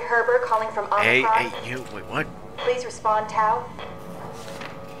Rowley Herber calling from Omicron. Hey, you. Wait, what? Please respond, Tau.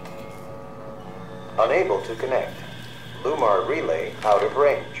 Unable to connect. Lumar relay out of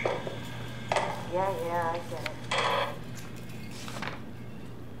range. Yeah, I get it.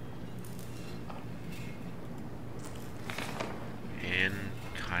 And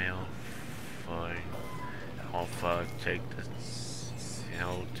Kyle Phi Alpha, take the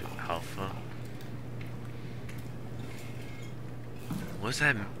cell to Alpha. What's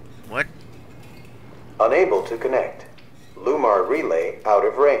that? What? Unable to connect. Lumar relay out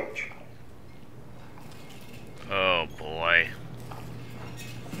of range. Oh boy.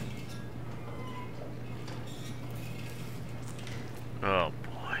 Oh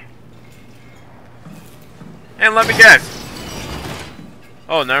boy. And let me guess.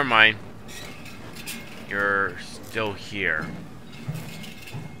 Oh, never mind. You're still here.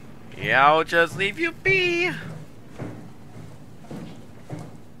 Yeah, I'll just leave you be.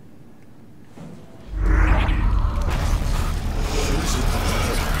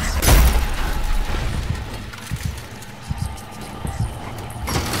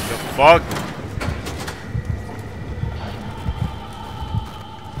 The fuck?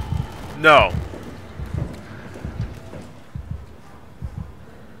 No.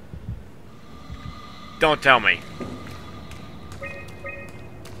 Don't tell me.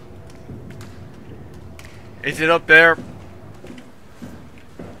 Is it up there?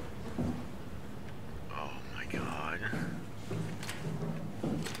 Oh my god.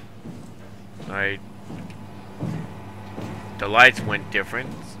 The lights went different.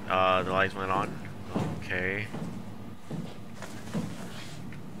 The lights went on. Okay.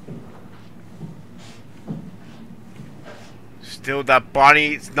 Still, that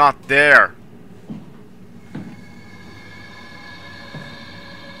body is not there.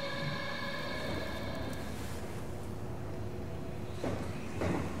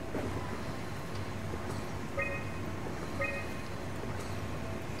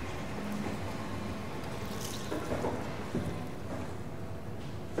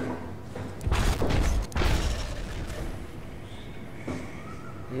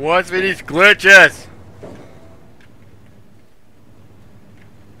 What's with these glitches?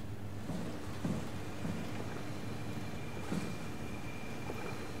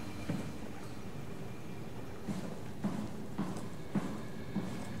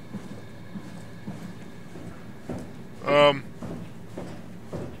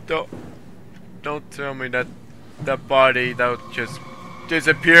 Don't tell me that that body that would just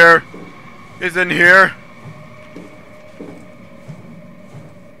disappear isn't here.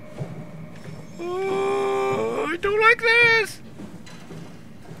 Oh, I don't like this.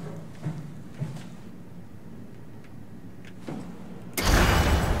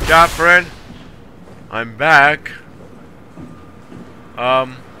 Catherine, I'm back.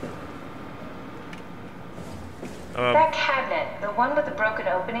 That cabinet, the one with the broken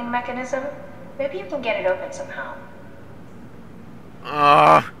opening mechanism, maybe you can get it open somehow.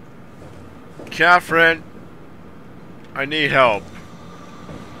 Catherine, I need help.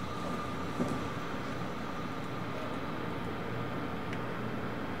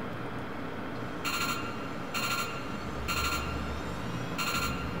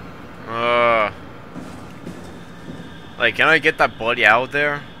 Like, can I get that body out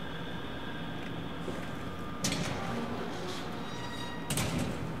there?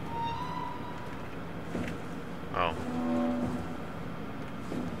 Oh.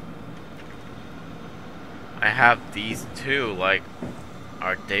 I have these two, like,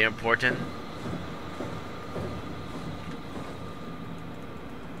 are they important?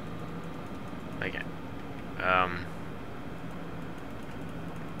 Like,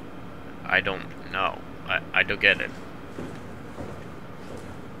 I don't know. I don't get it.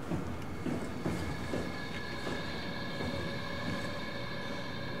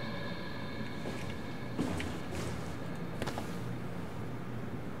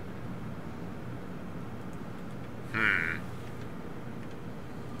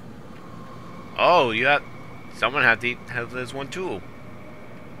 Oh, you have. Someone have this one too.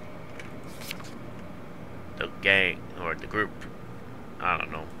 The gang, or or the group. I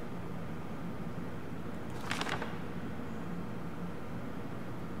don't know.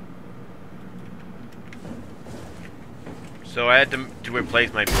 So I had to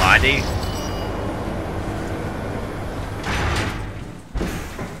replace my body.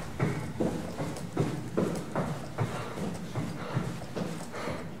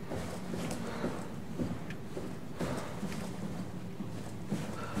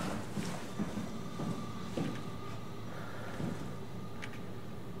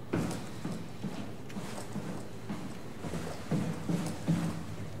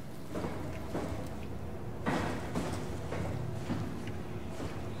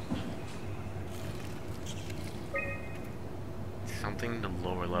 Something in the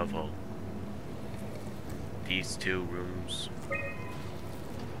lower level. These two rooms.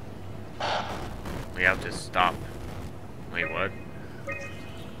 We have to stop. Wait, what?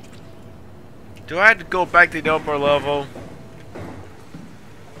 Do I have to go back to the upper level?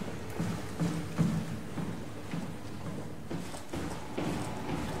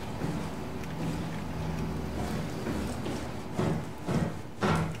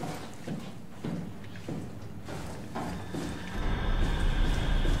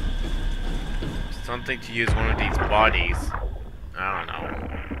 Something to use one of these bodies. I don't know.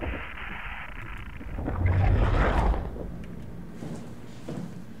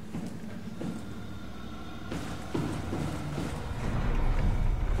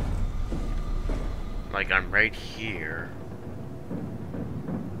 Like I'm right here.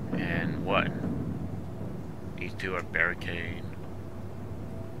 And what? These two are barricaded.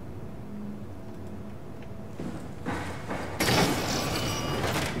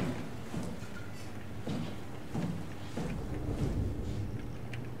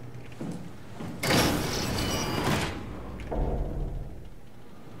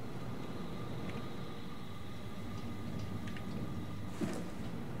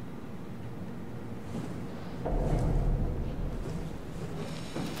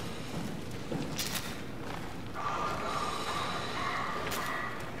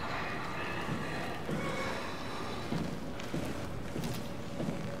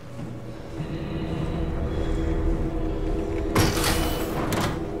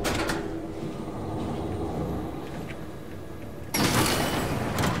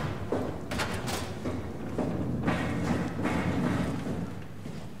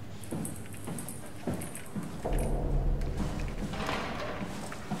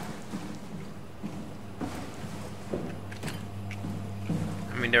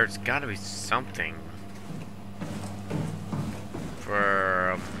 I mean, there's gotta be something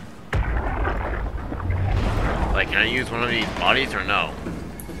for like, can I use one of these bodies or no?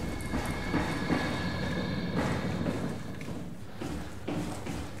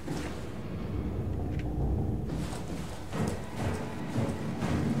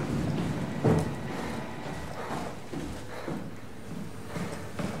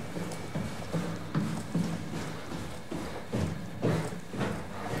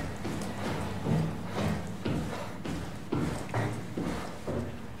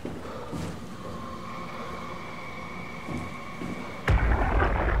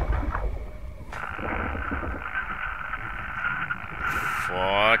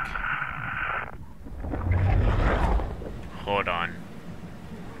 Fuck. Hold on.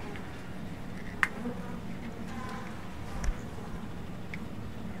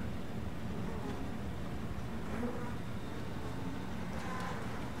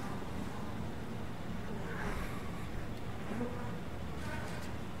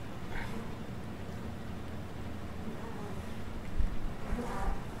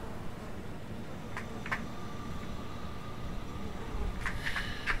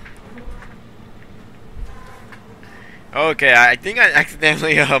 Okay, I think I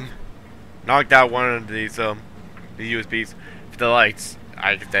accidentally knocked out one of these the USBs for the lights.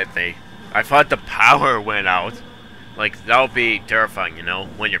 I thought the power went out. Like, that would be terrifying, you know,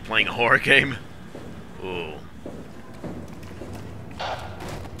 when you're playing a horror game. Ooh.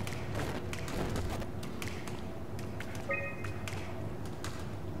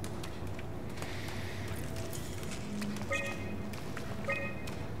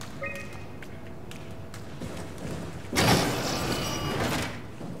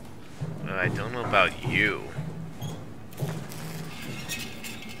 I don't know about you.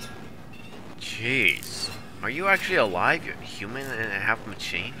 Jeez. Are you actually alive? You're human and half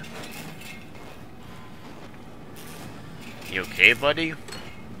machine? You okay, buddy?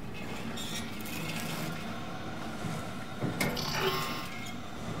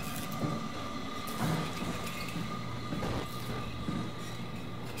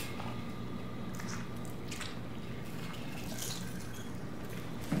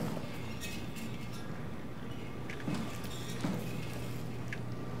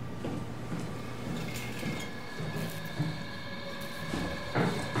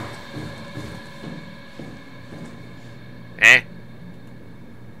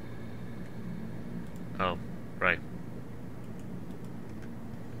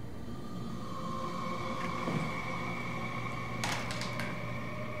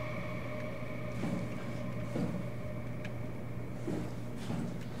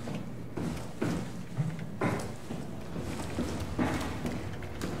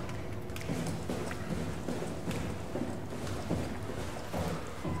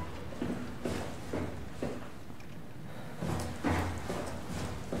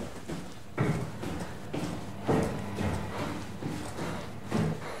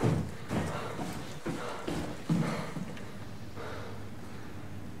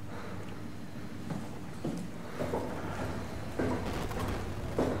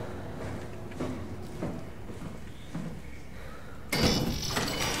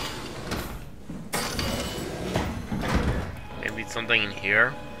 something in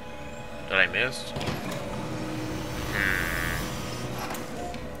here that I missed?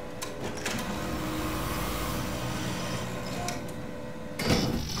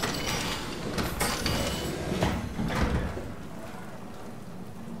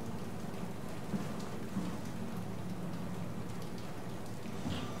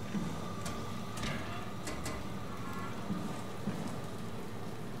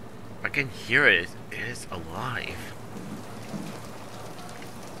 I can hear it. It is alive.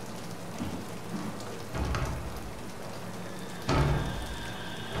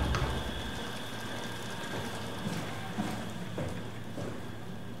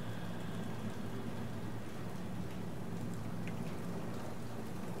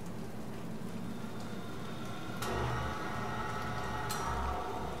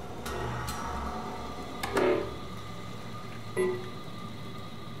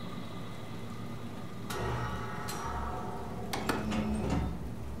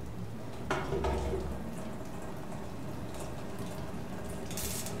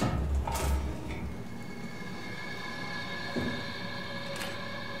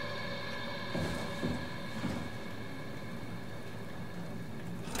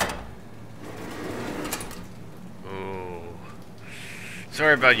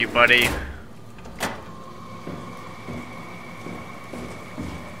 Sorry about you, buddy.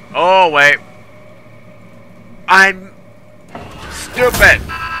 Oh, wait. I'm stupid.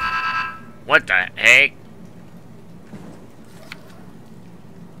 What the heck?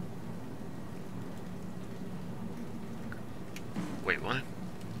 Wait, what?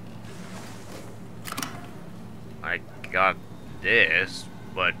 I got this,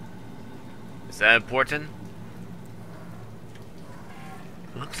 but is that important?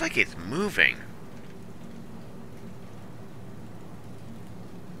 Looks like it's moving.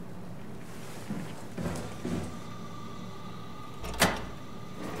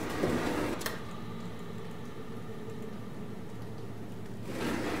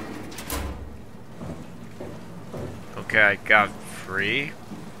 Okay, I got free.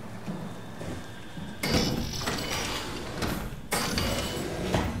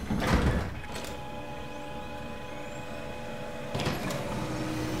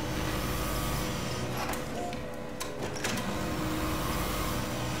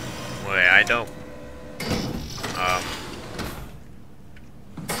 Wait, I don't.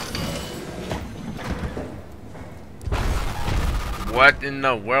 What in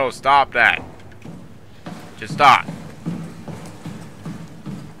the world? Stop that. Just stop.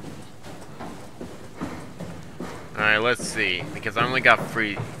 Alright, let's see. Because I only got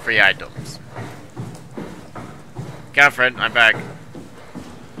free items. Catherine, I'm back.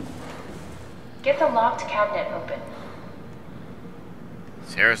 Get the locked cabinet open.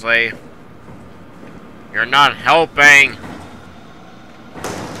 Seriously? You're not helping!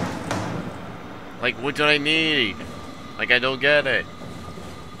 Like, what do I need? Like, I don't get it.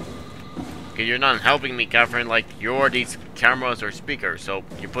 Okay, you're not helping me, Catherine. Like, you're these cameras or speakers, so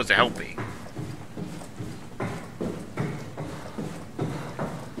you're supposed to help me.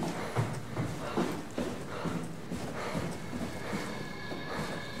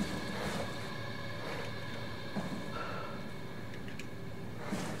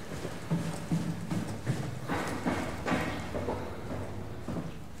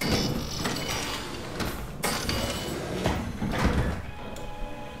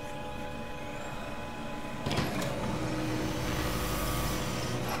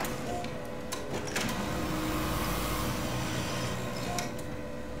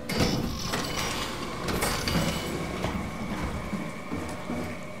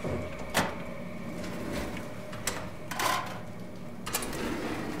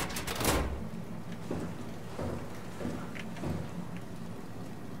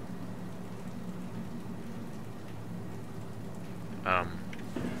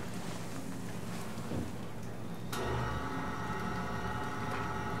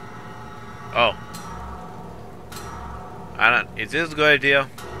 Oh. Is this a good idea?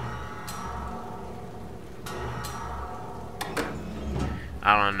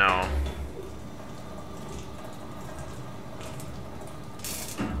 I don't know.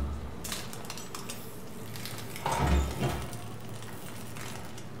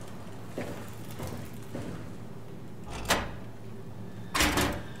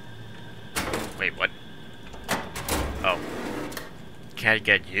 Wait, what? Oh. Can't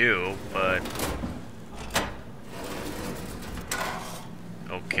get you, but...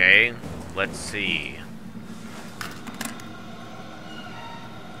 Okay, let's see.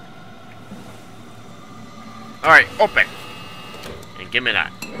 Alright, open! And give me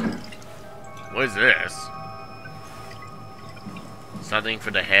that. What is this? Something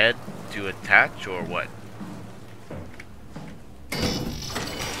for the head to attach or what?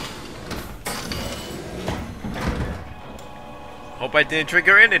 Hope I didn't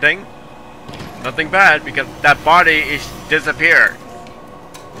trigger anything. Nothing bad because that body is disappeared.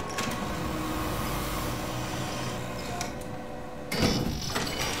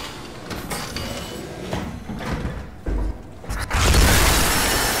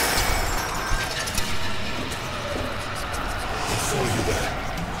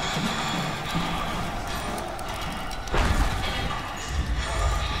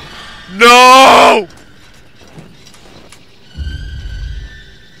 No!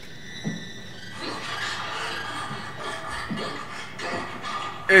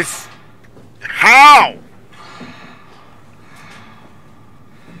 It's how?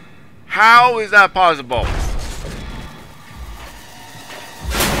 How is that possible?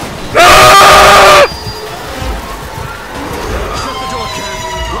 Ah! Shut the door,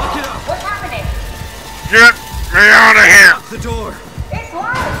 Ken. Lock it up. What's happening? Get me out of here! Lock the door. It's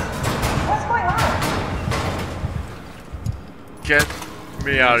locked. What's going on? Get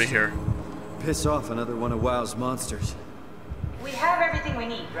me out of here. Piss off another one of WoW's monsters. We have everything we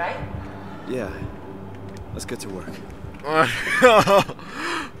need, right? Yeah. Let's get to work. This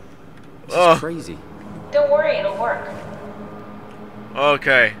Oh. is crazy. Don't worry, it'll work.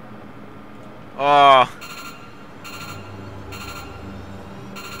 Okay. Oh.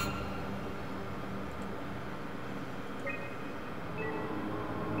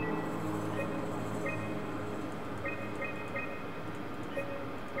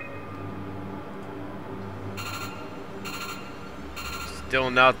 Still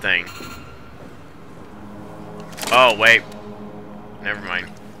nothing. Oh, wait. Never mind.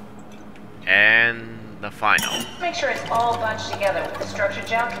 And the final. Make sure it's all bunched together with the structure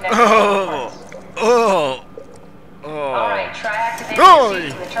gel connected Oh! to the parts. Oh! Oh! Alright, try activating Oh! the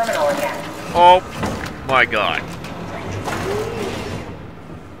seat in the terminal again. Oh my god.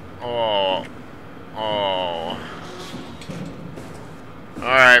 Oh. Oh.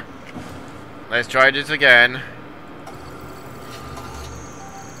 Alright. Let's try this again.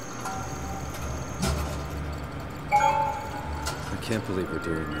 I can't believe we're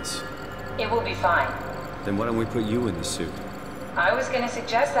doing this. It will be fine. Then why don't we put you in the suit? I was gonna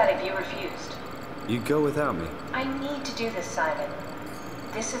suggest that if you refused. You'd go without me. I need to do this, Simon.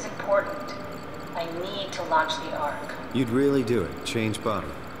 This is important. I need to launch the Ark. You'd really do it. Change body.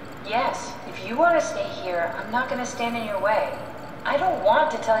 Yes, if you want to stay here, I'm not gonna stand in your way. I don't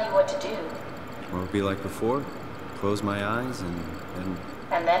want to tell you what to do. Won't it be like before? Close my eyes and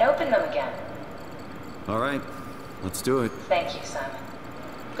And then open them again. all right, let's do it. Thank you, Simon.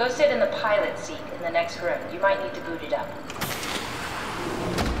 Go sit in the pilot seat in the next room. You might need to boot it up.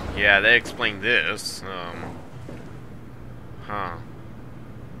 Yeah, they explained this. Huh.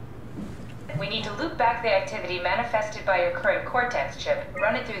 We need to loop back the activity manifested by your current Cortex chip,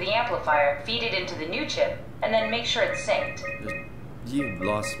 run it through the amplifier, feed it into the new chip, and then make sure it's synced. You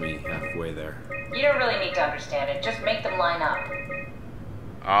lost me halfway there. You don't really need to understand it, just make them line up.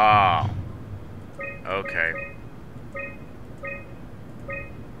 Ah. Okay.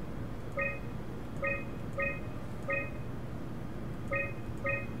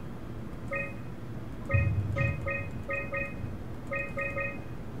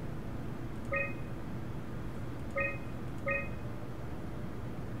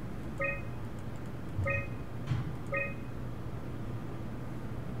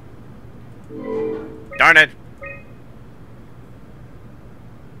 Darn it!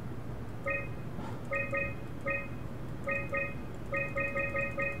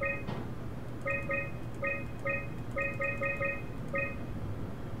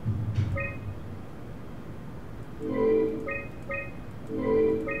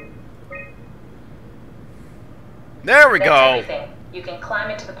 There we That's go! everything. You can climb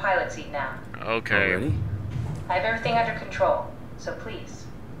into the pilot seat now. Okay. Already? I have everything under control, so please,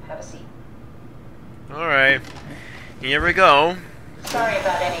 have a seat. Alright. Here we go. Sorry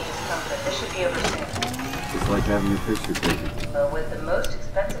about any discomfort. This should be over soon. It's like having your picture taken. But with the most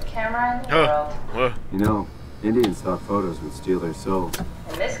expensive camera in the world, You know, Indian stock photos would steal their souls.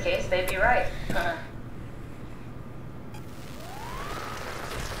 in this case, they'd be right.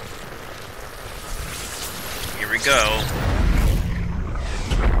 Here we go.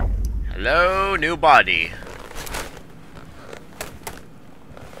 Hello, new body.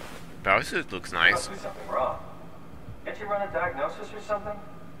 Power suit looks nice. Must be something wrong. Can't you run a diagnosis or something?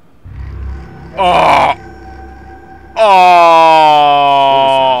 Oh!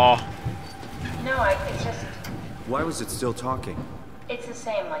 Oh! No, it's just, Why was it still talking? it's the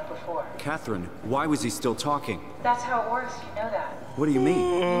same like before. Catherine, why was he still talking? That's how it works, you know that. What do you mean?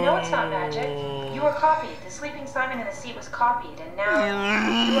 You know it's not magic. You were copied. The sleeping Simon in the seat was copied, and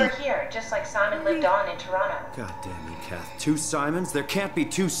now you are here, just like Simon lived on in Toronto. God damn you, Kath. 2 Simons? There can't be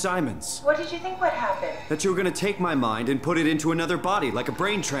 2 Simons. What did you think would happen? That you were gonna take my mind and put it into another body, like a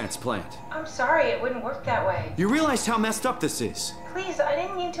brain transplant. I'm sorry, it wouldn't work that way. You realize how messed up this is? Please, I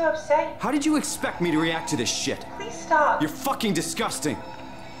didn't mean to upset you. How did you expect me to react to this shit? Please stop. You're fucking disgusting.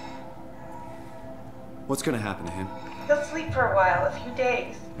 What's gonna happen to him? He'll sleep for a while, a few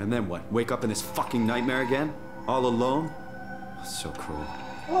days. And then what? Wake up in this fucking nightmare again? All alone? So cruel.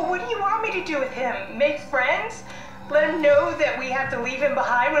 Well, what do you want me to do with him? Make friends? Let him know that we have to leave him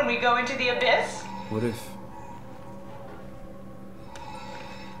behind when we go into the abyss? What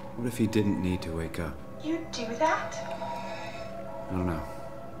if he didn't need to wake up? You'd do that? I don't know.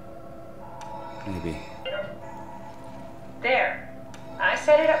 Maybe. There. I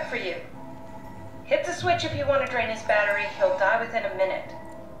set it up for you. Hit the switch if you want to drain his battery. He'll die within a minute.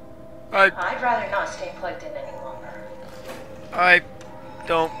 I'd rather not stay plugged in any longer. I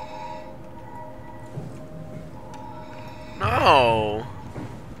don't... No.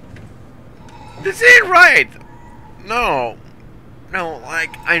 This ain't right. No. No,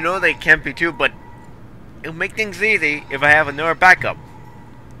 like, I know they can't be 2, but it'll make things easy if I have another backup.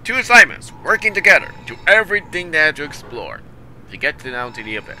 2 assignments, working together, do everything they have to explore, to get down to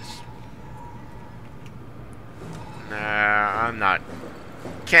the abyss. Nah, I'm not.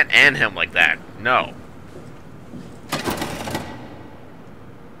 Can't end him like that. No.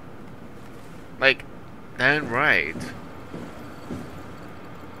 Like, that ain't right.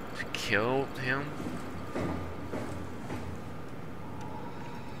 To kill him?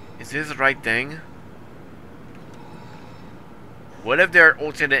 Is this the right thing? What if there are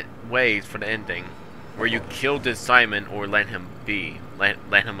alternate ways for the ending? Where you kill this Simon or let him be. Let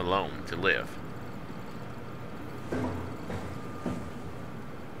him alone to live.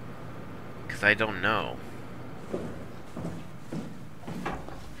 Because I don't know.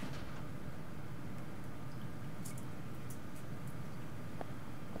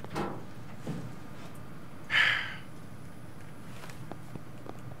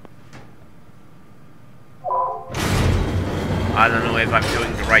 I don't know if I'm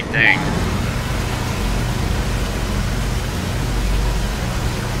doing the right thing.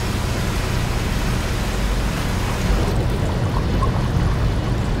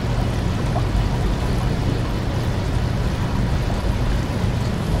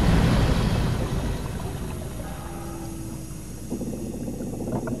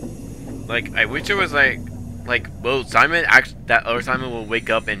 Like, I wish it was like, will Simon actually, that other Simon will wake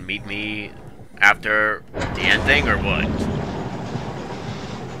up and meet me after the ending, or what?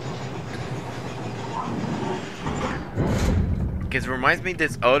 Because it reminds me of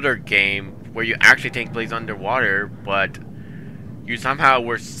this other game where you actually take place underwater, but you somehow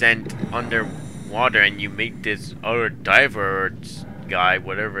were sent underwater and you meet this other diver guy,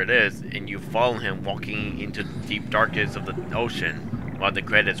 whatever it is, and you follow him walking into the deep darkness of the ocean while the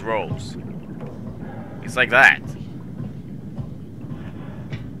credits rolls. It's like that.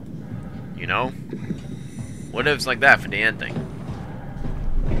 You know? What if it's like that for the ending?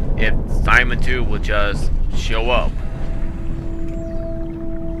 If Simon 2 will just show up.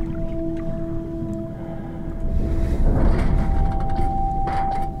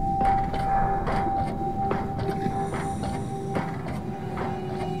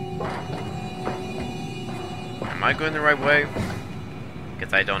 Am I going the right way?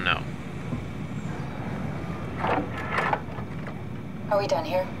 Because I don't know. Are we done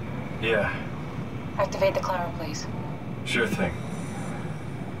here? Yeah, Activate the climber, please. sure thing.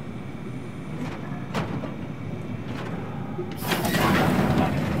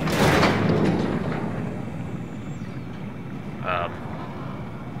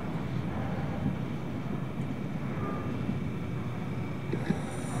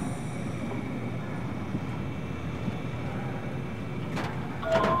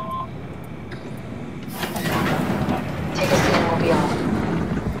 Take a seat and we'll be off.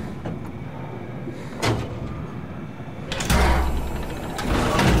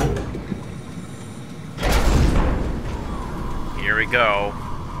 Here we go.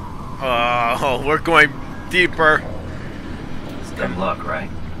 Oh, we're going deeper. It's dumb luck, right?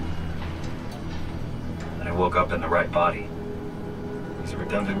 And I woke up in the right body. He's a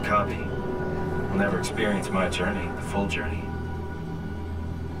redundant copy. He'll never experience my journey, the full journey.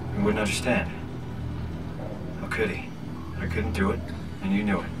 He wouldn't understand. How could he? I couldn't do it, and you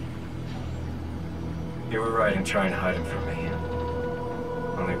knew it. You were right in trying to hide him from me.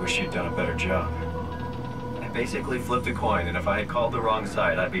 Only wish you'd done a better job. I basically flipped a coin, and if I had called the wrong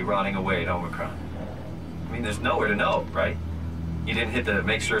side, I'd be rotting away at Omicron. I mean, there's nowhere to know, right? You didn't hit the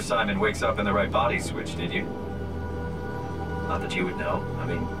make sure Simon wakes up in the right body switch, did you? Not that you would know. I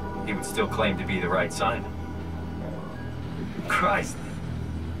mean, he would still claim to be the right Simon. Christ.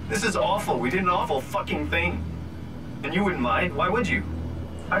 This is awful. We did an awful fucking thing. And you wouldn't mind? Why would you?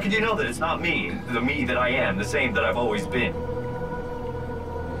 How could you know that it's not me, the me that I am, the same that I've always been?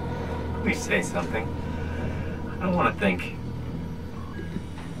 Please say something. I don't want to think.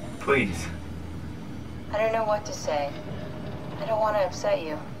 Please. I don't know what to say. I don't want to upset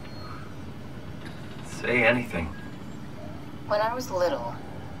you. Say anything. When I was little,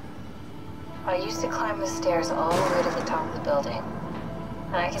 I used to climb the stairs all the way to the top of the building.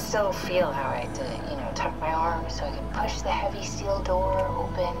 And I can still feel how I had to, tuck my arms so I could push the heavy steel door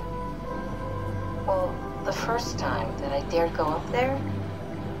open. Well, the first time that I dared go up there,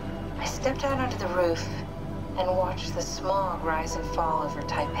 I stepped out onto the roof and watched the smog rise and fall over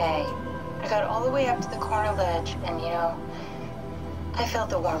Taipei. I got all the way up to the corner ledge and, I felt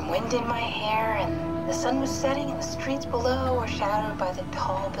the warm wind in my hair, and the sun was setting and the streets below were shadowed by the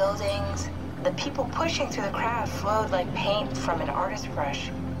tall buildings. The people pushing through the crowd flowed like paint from an artist's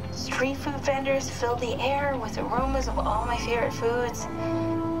brush. Street food vendors filled the air with aromas of all my favorite foods.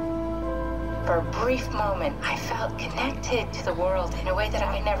 For a brief moment, I felt connected to the world in a way that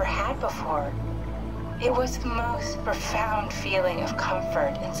I never had before. It was the most profound feeling of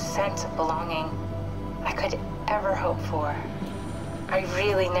comfort and sense of belonging I could ever hope for. I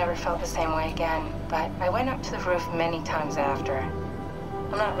really never felt the same way again, but I went up to the roof many times after.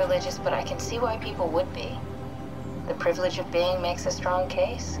 I'm not religious, but I can see why people would be. The privilege of being makes a strong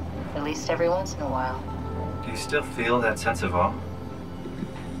case, at least every once in a while. Do you still feel that sense of awe?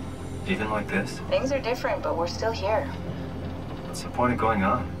 Even like this? Things are different, but we're still here. What's the point of going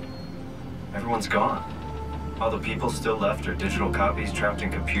on? Everyone's gone. All the people still left are digital copies trapped in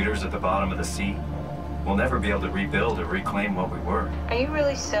computers at the bottom of the sea. We'll never be able to rebuild or reclaim what we were. Are you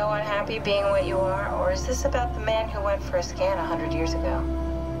really so unhappy being what you are, or is this about the man who went for a scan 100 years ago?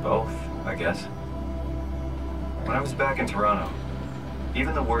 Both, I guess. When I was back in Toronto,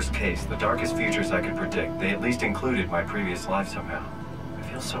 even the worst case, the darkest futures I could predict, they at least included my previous life somehow. I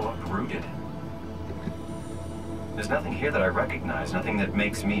feel so uprooted. There's nothing here that I recognize, nothing that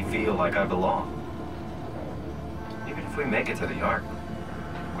makes me feel like I belong. Even if we make it to the Ark,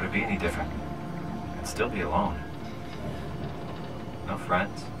 would it be any different? I'd still be alone. No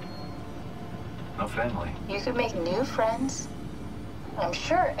friends. No family. You could make new friends. I'm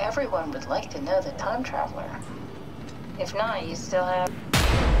sure everyone would like to know the time traveler. If not, you still have...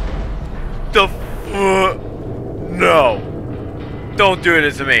 No! Don't do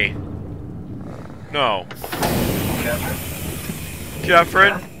this to me! No.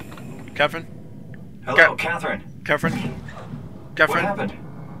 Catherine? Catherine? Hello, Catherine. Catherine? What happened?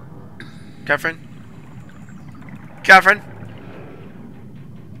 Catherine? Catherine?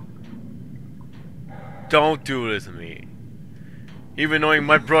 Don't do this to me. Even knowing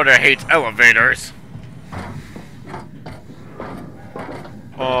my brother hates elevators.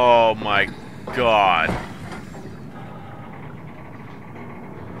 Oh my god.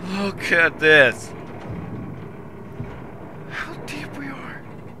 Look at this. How deep we are.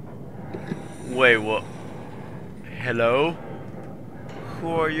 Wait, what? Hello? Who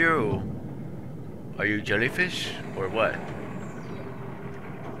are you? Are you jellyfish or what?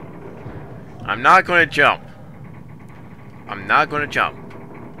 I'm not gonna jump. I'm not gonna jump.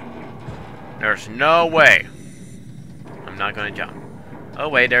 There's no way. I'm not gonna jump. Oh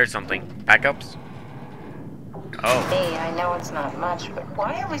wait, there's something. Backups? Oh. Hey, I know it's not much, but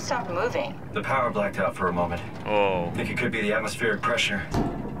why have we stopped moving? The power blacked out for a moment. Oh. I think it could be the atmospheric pressure.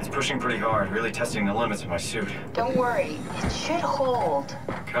 It's pushing pretty hard, really testing the limits of my suit. Don't worry, it should hold.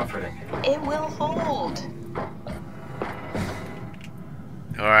 Comforting. It will hold.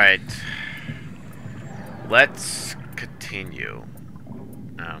 Alright. Let's continue.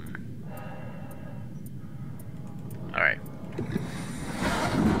 Alright.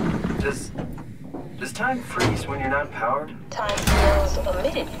 Does time freeze when you're not powered? Time feels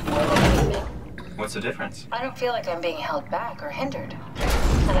omitted more than anything. What's the difference? I don't feel like I'm being held back or hindered.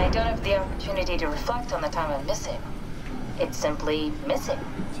 And I don't have the opportunity to reflect on the time I'm missing. It's simply missing.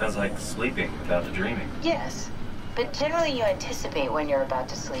 Sounds like sleeping without the dreaming. Yes. But generally you anticipate when you're about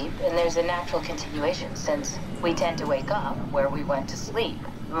to sleep, and there's a natural continuation since we tend to wake up where we went to sleep.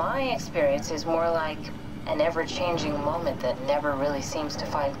 My experience is more like an ever-changing moment that never really seems to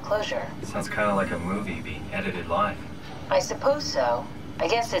find closure. Sounds kind of like a movie being edited live. I suppose so. I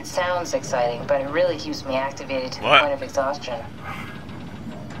guess it sounds exciting, but it really keeps me activated to the point of exhaustion.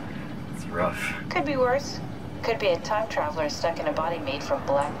 It's rough. Could be worse. Could be a time traveler stuck in a body made from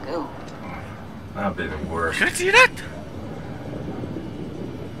black goo. That'd be the worst. Can I see that?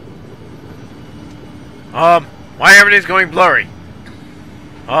 Why everything's going blurry?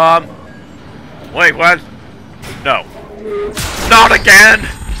 Wait, what? No. Not again!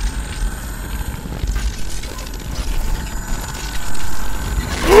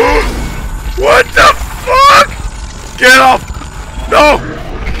 What the fuck? Get off! No!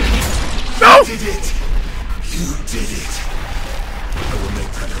 No! You did it! You did it! I will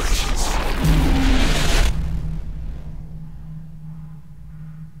make preparations.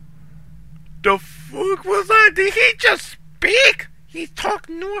 The fuck was that? Did he just speak? He talked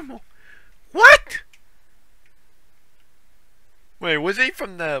normal. What? Wait, was he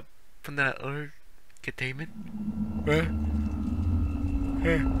from that other containment?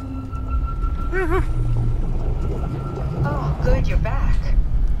 Oh, good, you're back.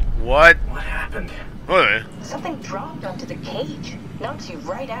 What? What happened? What? Something dropped onto the cage. Knocks you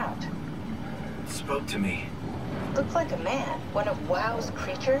right out. It spoke to me. Looked like a man, one of WoW's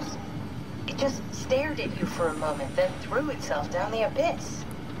creatures. It just stared at you for a moment, then threw itself down the abyss.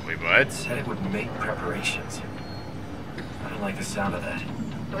 Wait, what? It said it would make preparations. I don't like the sound of that.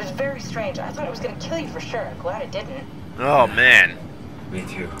 It was very strange. I thought it was going to kill you for sure. I'm glad it didn't. Oh, man. Me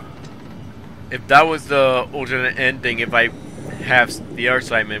too. If that was the alternate ending, if I have the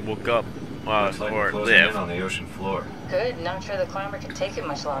assignment woke up Looks like we're or closing live. in on the ocean floor. Good. Not sure the climber can take it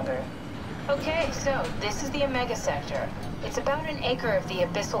much longer. Okay, so this is the Omega Sector. It's about an acre of the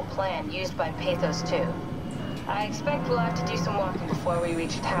abyssal plan used by Pathos 2. I expect we'll have to do some walking before we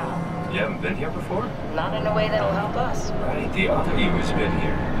reach town. You haven't been here before? Not in a way that'll help us. Right, the other you has been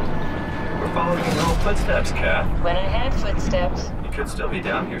here. We're following your own footsteps, Kat. When I had footsteps. You could still be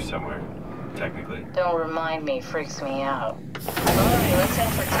down here somewhere, technically. Don't remind me, freaks me out. Alright, let's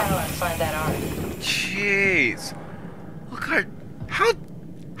head for town and find that arm. Jeez. Look at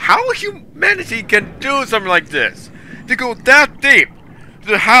how humanity can do something like this. To go that deep.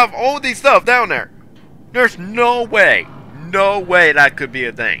 To have all these stuff down there. There's no way that could be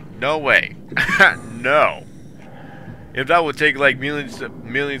a thing. No way. No. If that would take like millions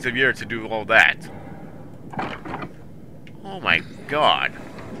of years to do all that. Oh my god.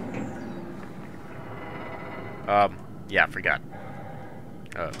 Yeah, I forgot.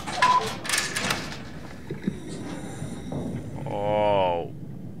 Oh.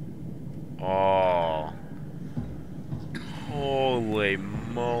 Oh. Holy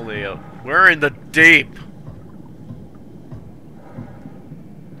moly. We're in the deep.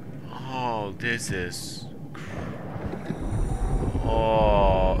 Oh, this is...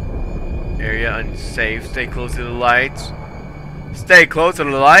 Oh. Area unsafe. Stay close to the lights. Stay close to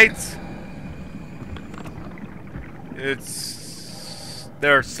the lights?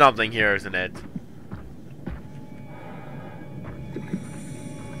 There's something here, isn't it?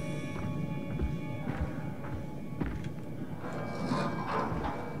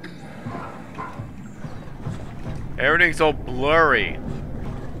 Everything's so blurry.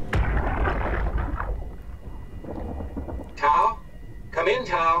 Tao? Come in,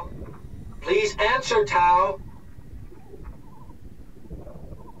 Tao. Please answer, Tao.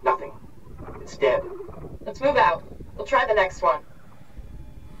 Nothing. It's dead. Let's move out. We'll try the next one.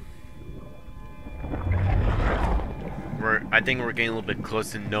 I think we're getting a little bit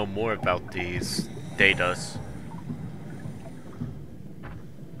close to know more about these datas.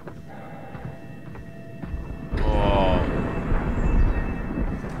 Oh.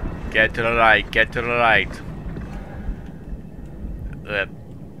 Get to the light, get to the light.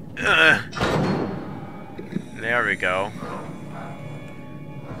 There we go.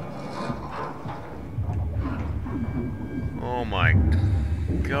 Oh my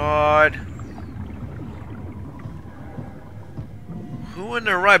god. Who in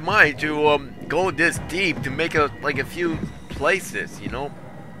their right mind to go this deep to make like a few places, you know?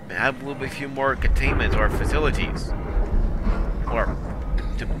 Have a little bit few more containments or facilities. Or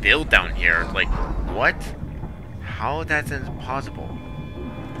to build down here. Like, what? How that's impossible?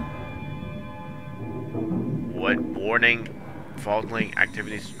 What? Warning, fault-laying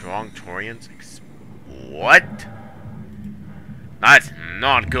activities, strong Torians? What? That's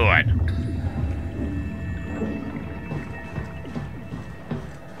not good.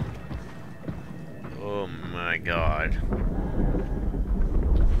 Oh my god.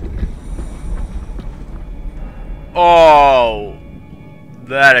 Oh,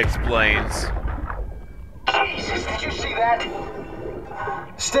 that explains. Jesus, did you see that?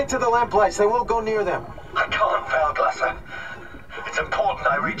 Stick to the lamplights. They won't go near them. I can't, Valglasser. It's important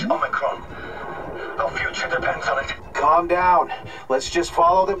I reach Omicron. Our future depends on it. Calm down. Let's just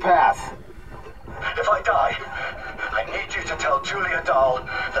follow the path. If I die, I need you to tell Julia Dahl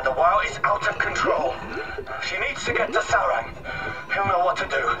that the WoW is out of control. She needs to get to Sarang. He'll know what to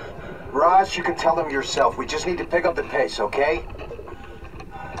do. Ross, you can tell them yourself. We just need to pick up the pace, okay?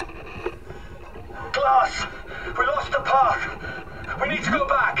 Glass! We lost the path! We need to go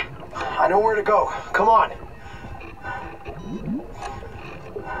back! I know where to go. Come on.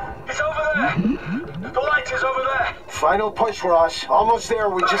 It's over there! The light is over there! Final push, Ross. Almost there.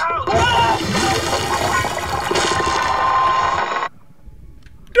 We just...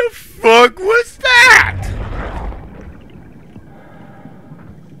 The fuck was that?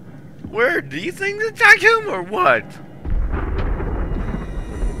 Where, these things attack him or what?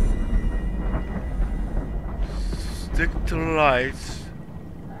 Stick to the lights.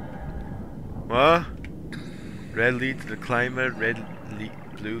 What? Red leads to the climate,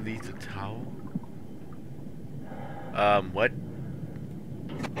 blue leads to towel. What?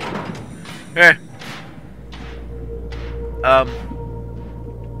 Eh.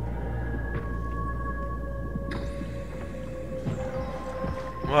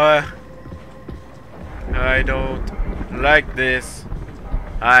 What? I don't like this.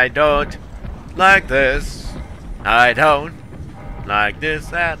 I don't like this. I don't like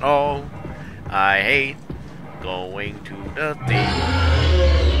this at all. I hate going to the theme.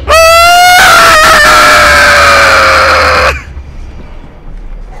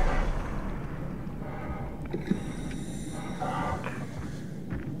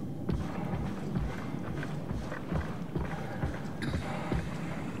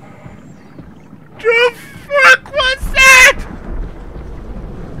 The fuck was that?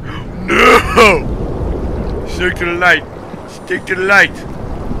 No! Stick to the light. Stick to the light.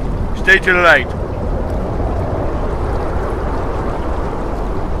 Stay to the light.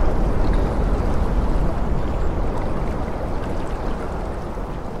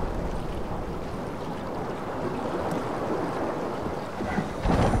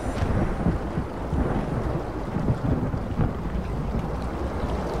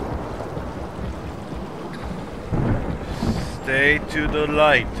 Stay to the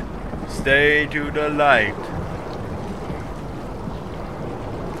light. Stay to the light.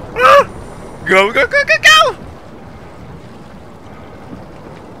 Ah! Go, go, go, go, go!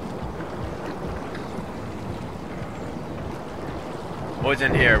 What's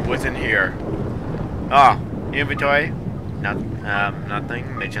in here? What's in here? Ah, inventory.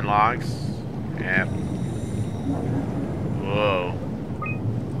 Nothing. Mission logs. Yeah. Whoa.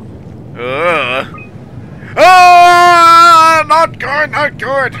 Ah! Not good, not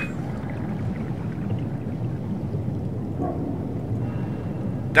good.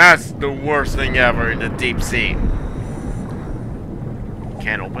 That's the worst thing ever in the deep sea.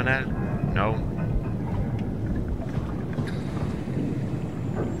 Can't open it? No.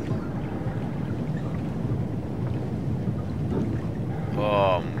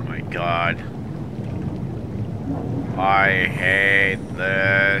 Oh my god. I hate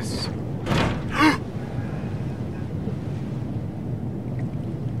this.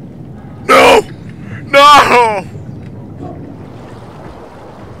 No! No!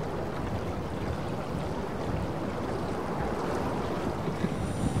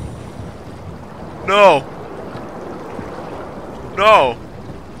 No! No!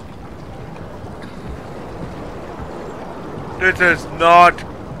 This is not...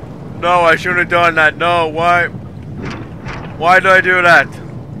 No, I shouldn't have done that. No, why? Why did I do that?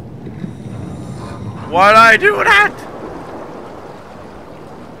 Why did I do that?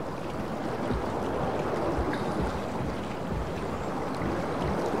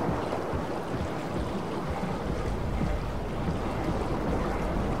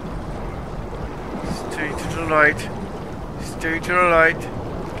 Stay to the light. Stay to the light.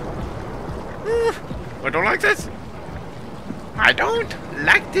 I don't like this. I don't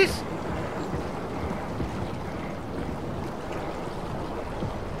like this.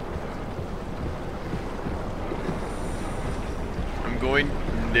 I'm going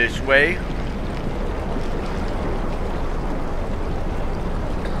this way.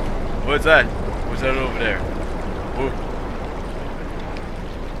 What's that? What's that over there? Whoa.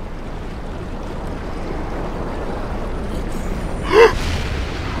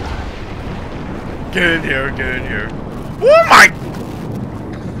 Get in here, get in here. Oh my!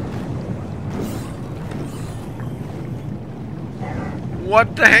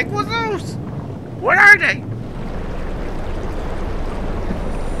 What the heck was those? What are they?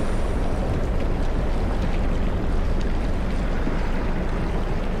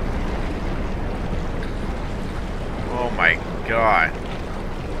 Oh my god.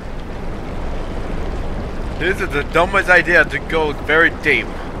 This is the dumbest idea to go very deep.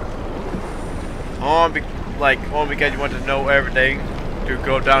 All because you want to know everything to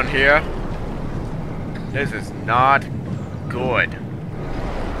go down here. This is not good.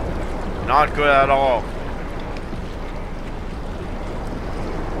 Not good at all.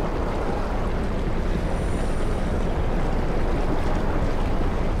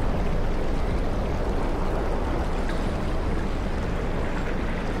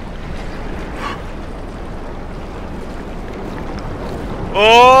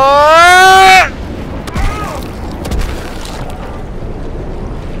 Oh!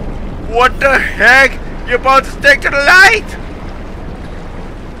 What the heck? You're about to stick to the light?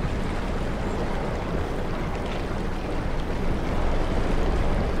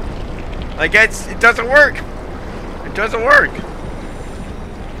 I guess it doesn't work. It doesn't work.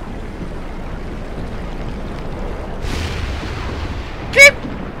 Keep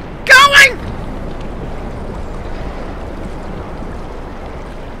going!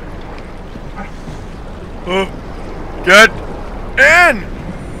 Get in!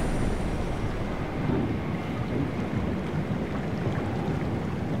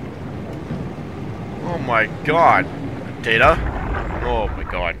 Oh my god. Data? Oh my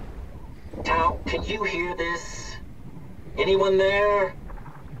god. Tao, can you hear this? Anyone there?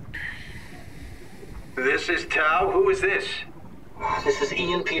 This is Tao. Who is this? This is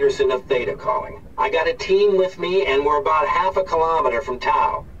Ian Peterson of Theta calling. I got a team with me and we're about half a kilometer from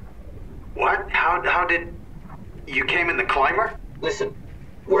Tao. What? How did... You came in the climber? Listen,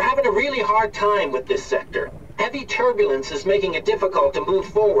 we're having a really hard time with this sector. Heavy turbulence is making it difficult to move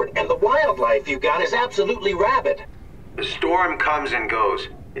forward, and the wildlife you got is absolutely rabid. The storm comes and goes.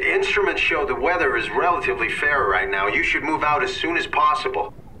 The instruments show the weather is relatively fair right now. You should move out as soon as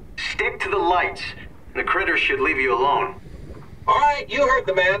possible. Stick to the lights. The critters should leave you alone. Alright, you heard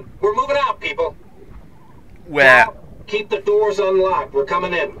the man. We're moving out, people. Well... Keep the doors unlocked. We're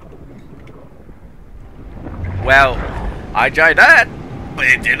coming in. Well, I tried that, but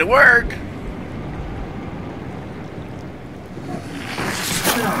it didn't work.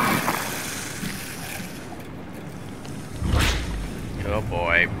 Oh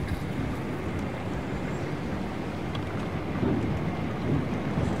boy.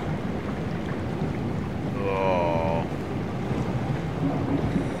 Oh.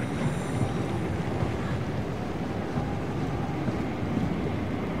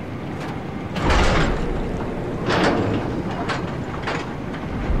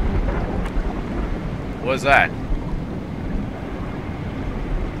 What's that?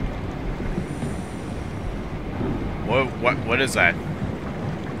 What is that?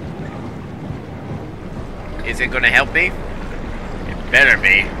 Is it gonna help me? It better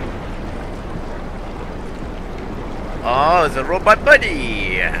be. Oh, it's a robot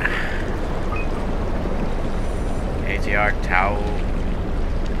buddy. ATR Tau.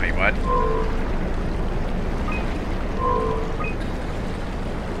 Wait, what?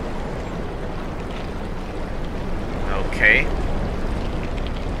 Okay.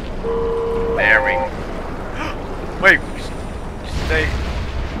 Bearing. Wait.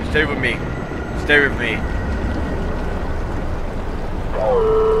 Stay with me. Stay with me.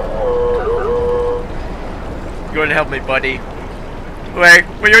 You're gonna help me, buddy. Wait,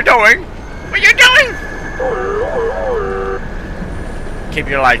 what are you doing? What are you doing? Keep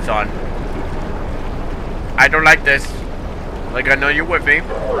your lights on. I don't like this. Like, I know you're with me.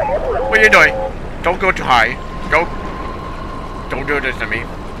 What are you doing? Don't go too high. Don't do this to me.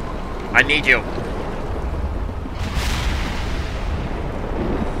 I need you.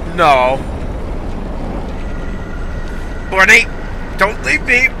 No. Bunny, don't leave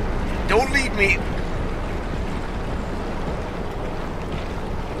me. Don't leave me.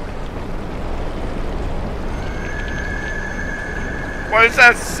 What is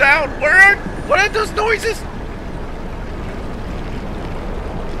that sound? What are those noises?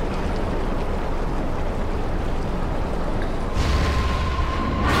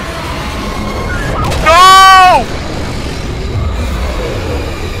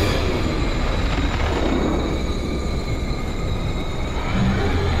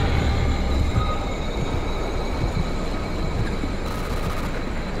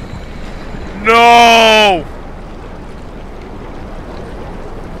 No!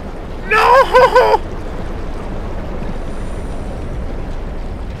 No!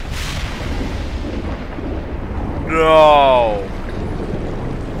 No!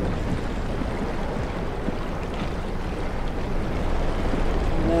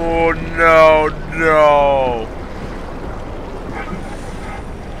 Oh no, no!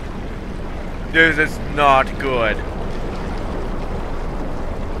 This is not good.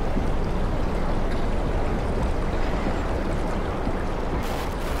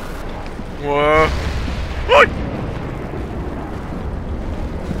 Whoa. What?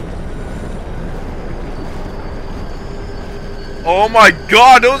 Oh my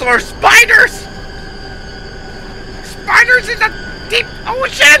god, those are spiders! Spiders in the deep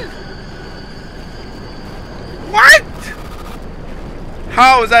ocean! What?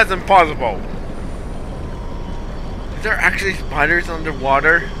 How is that impossible? Is there actually spiders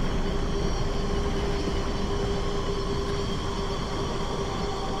underwater?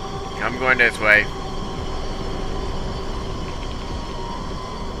 I'm going this way.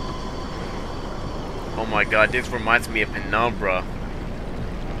 Oh my god, this reminds me of Penumbra.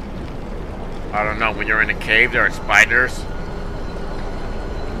 I don't know, when you're in a cave, there are spiders.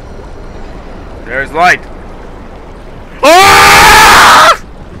 There's light. Ah!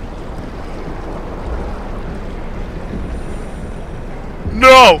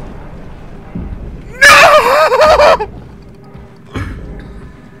 No! No!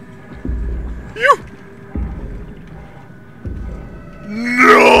 You!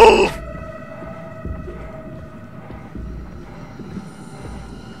 No!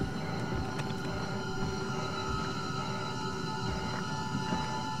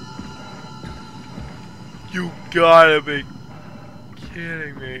 You gotta be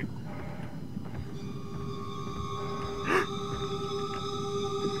kidding me.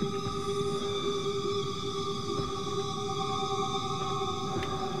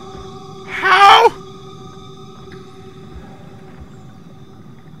 How?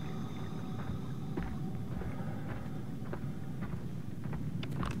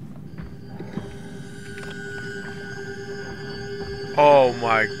 Oh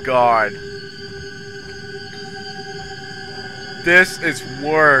my god. This is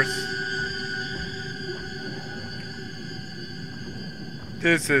worse.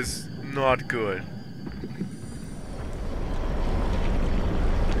 This is not good.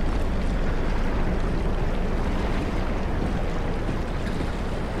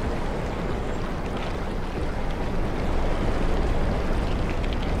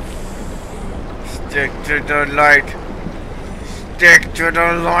 Stick to the light. Stick to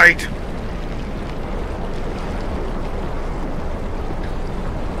the light.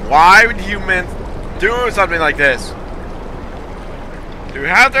 Why would humans do something like this? To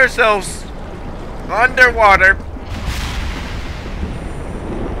have themselves underwater.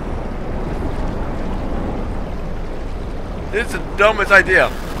 This is the dumbest idea.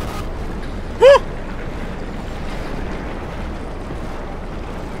 Woo!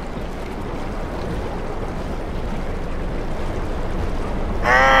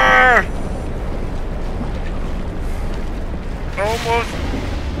 Almost.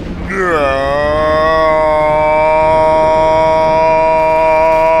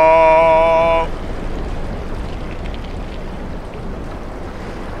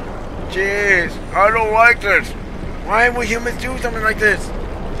 Jeez, I don't like this. Why would humans do something like this?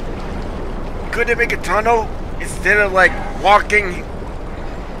 Could they make a tunnel instead of like walking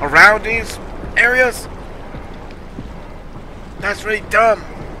around these areas? That's really dumb.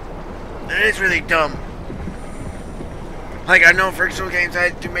 It is really dumb. Like, I know fictional games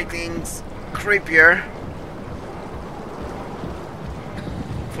had to make things creepier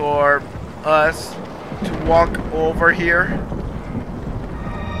for us to walk over here.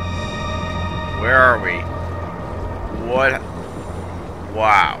 Where are we? What?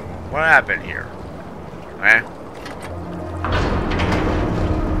 Wow. What happened here? Okay.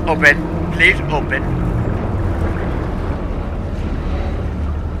 Open. Please open.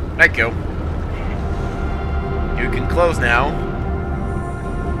 Thank you. You can close now.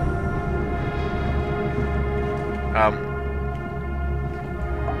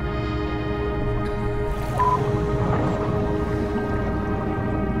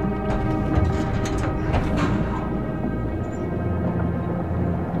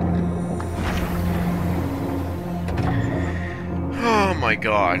 Oh my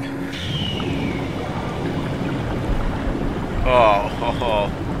god. Oh.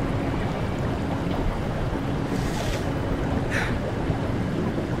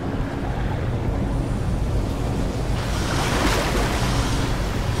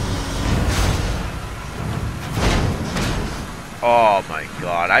 Oh my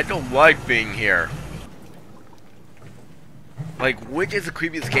god, I don't like being here. Like, which is the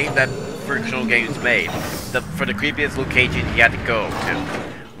creepiest game that fictional games made? For the creepiest location you had to go to.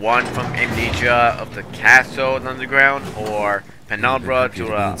 One from Amnesia of the castle underground, or Penumbra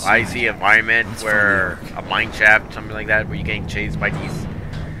to an icy environment where a mine shaft, something like that, where you're getting chased by these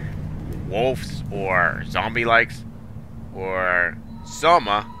wolves or zombie-likes, or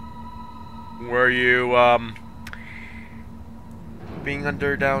Soma, where you being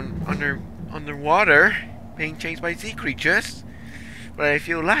underwater, being chased by sea creatures. But I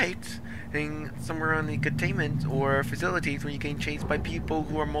feel light, somewhere on the containment or facilities where you getting chased by people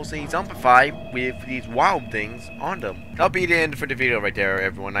who are mostly zombified with these wild things on them. That'll be the end for the video right there,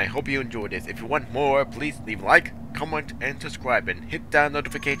 everyone. I hope you enjoyed this. If you want more, please leave a like, comment, and subscribe, and hit that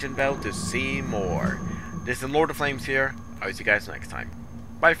notification bell to see more. This is Lord of Flames here. I'll see you guys next time.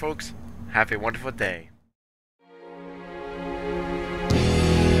 Bye, folks. Have a wonderful day.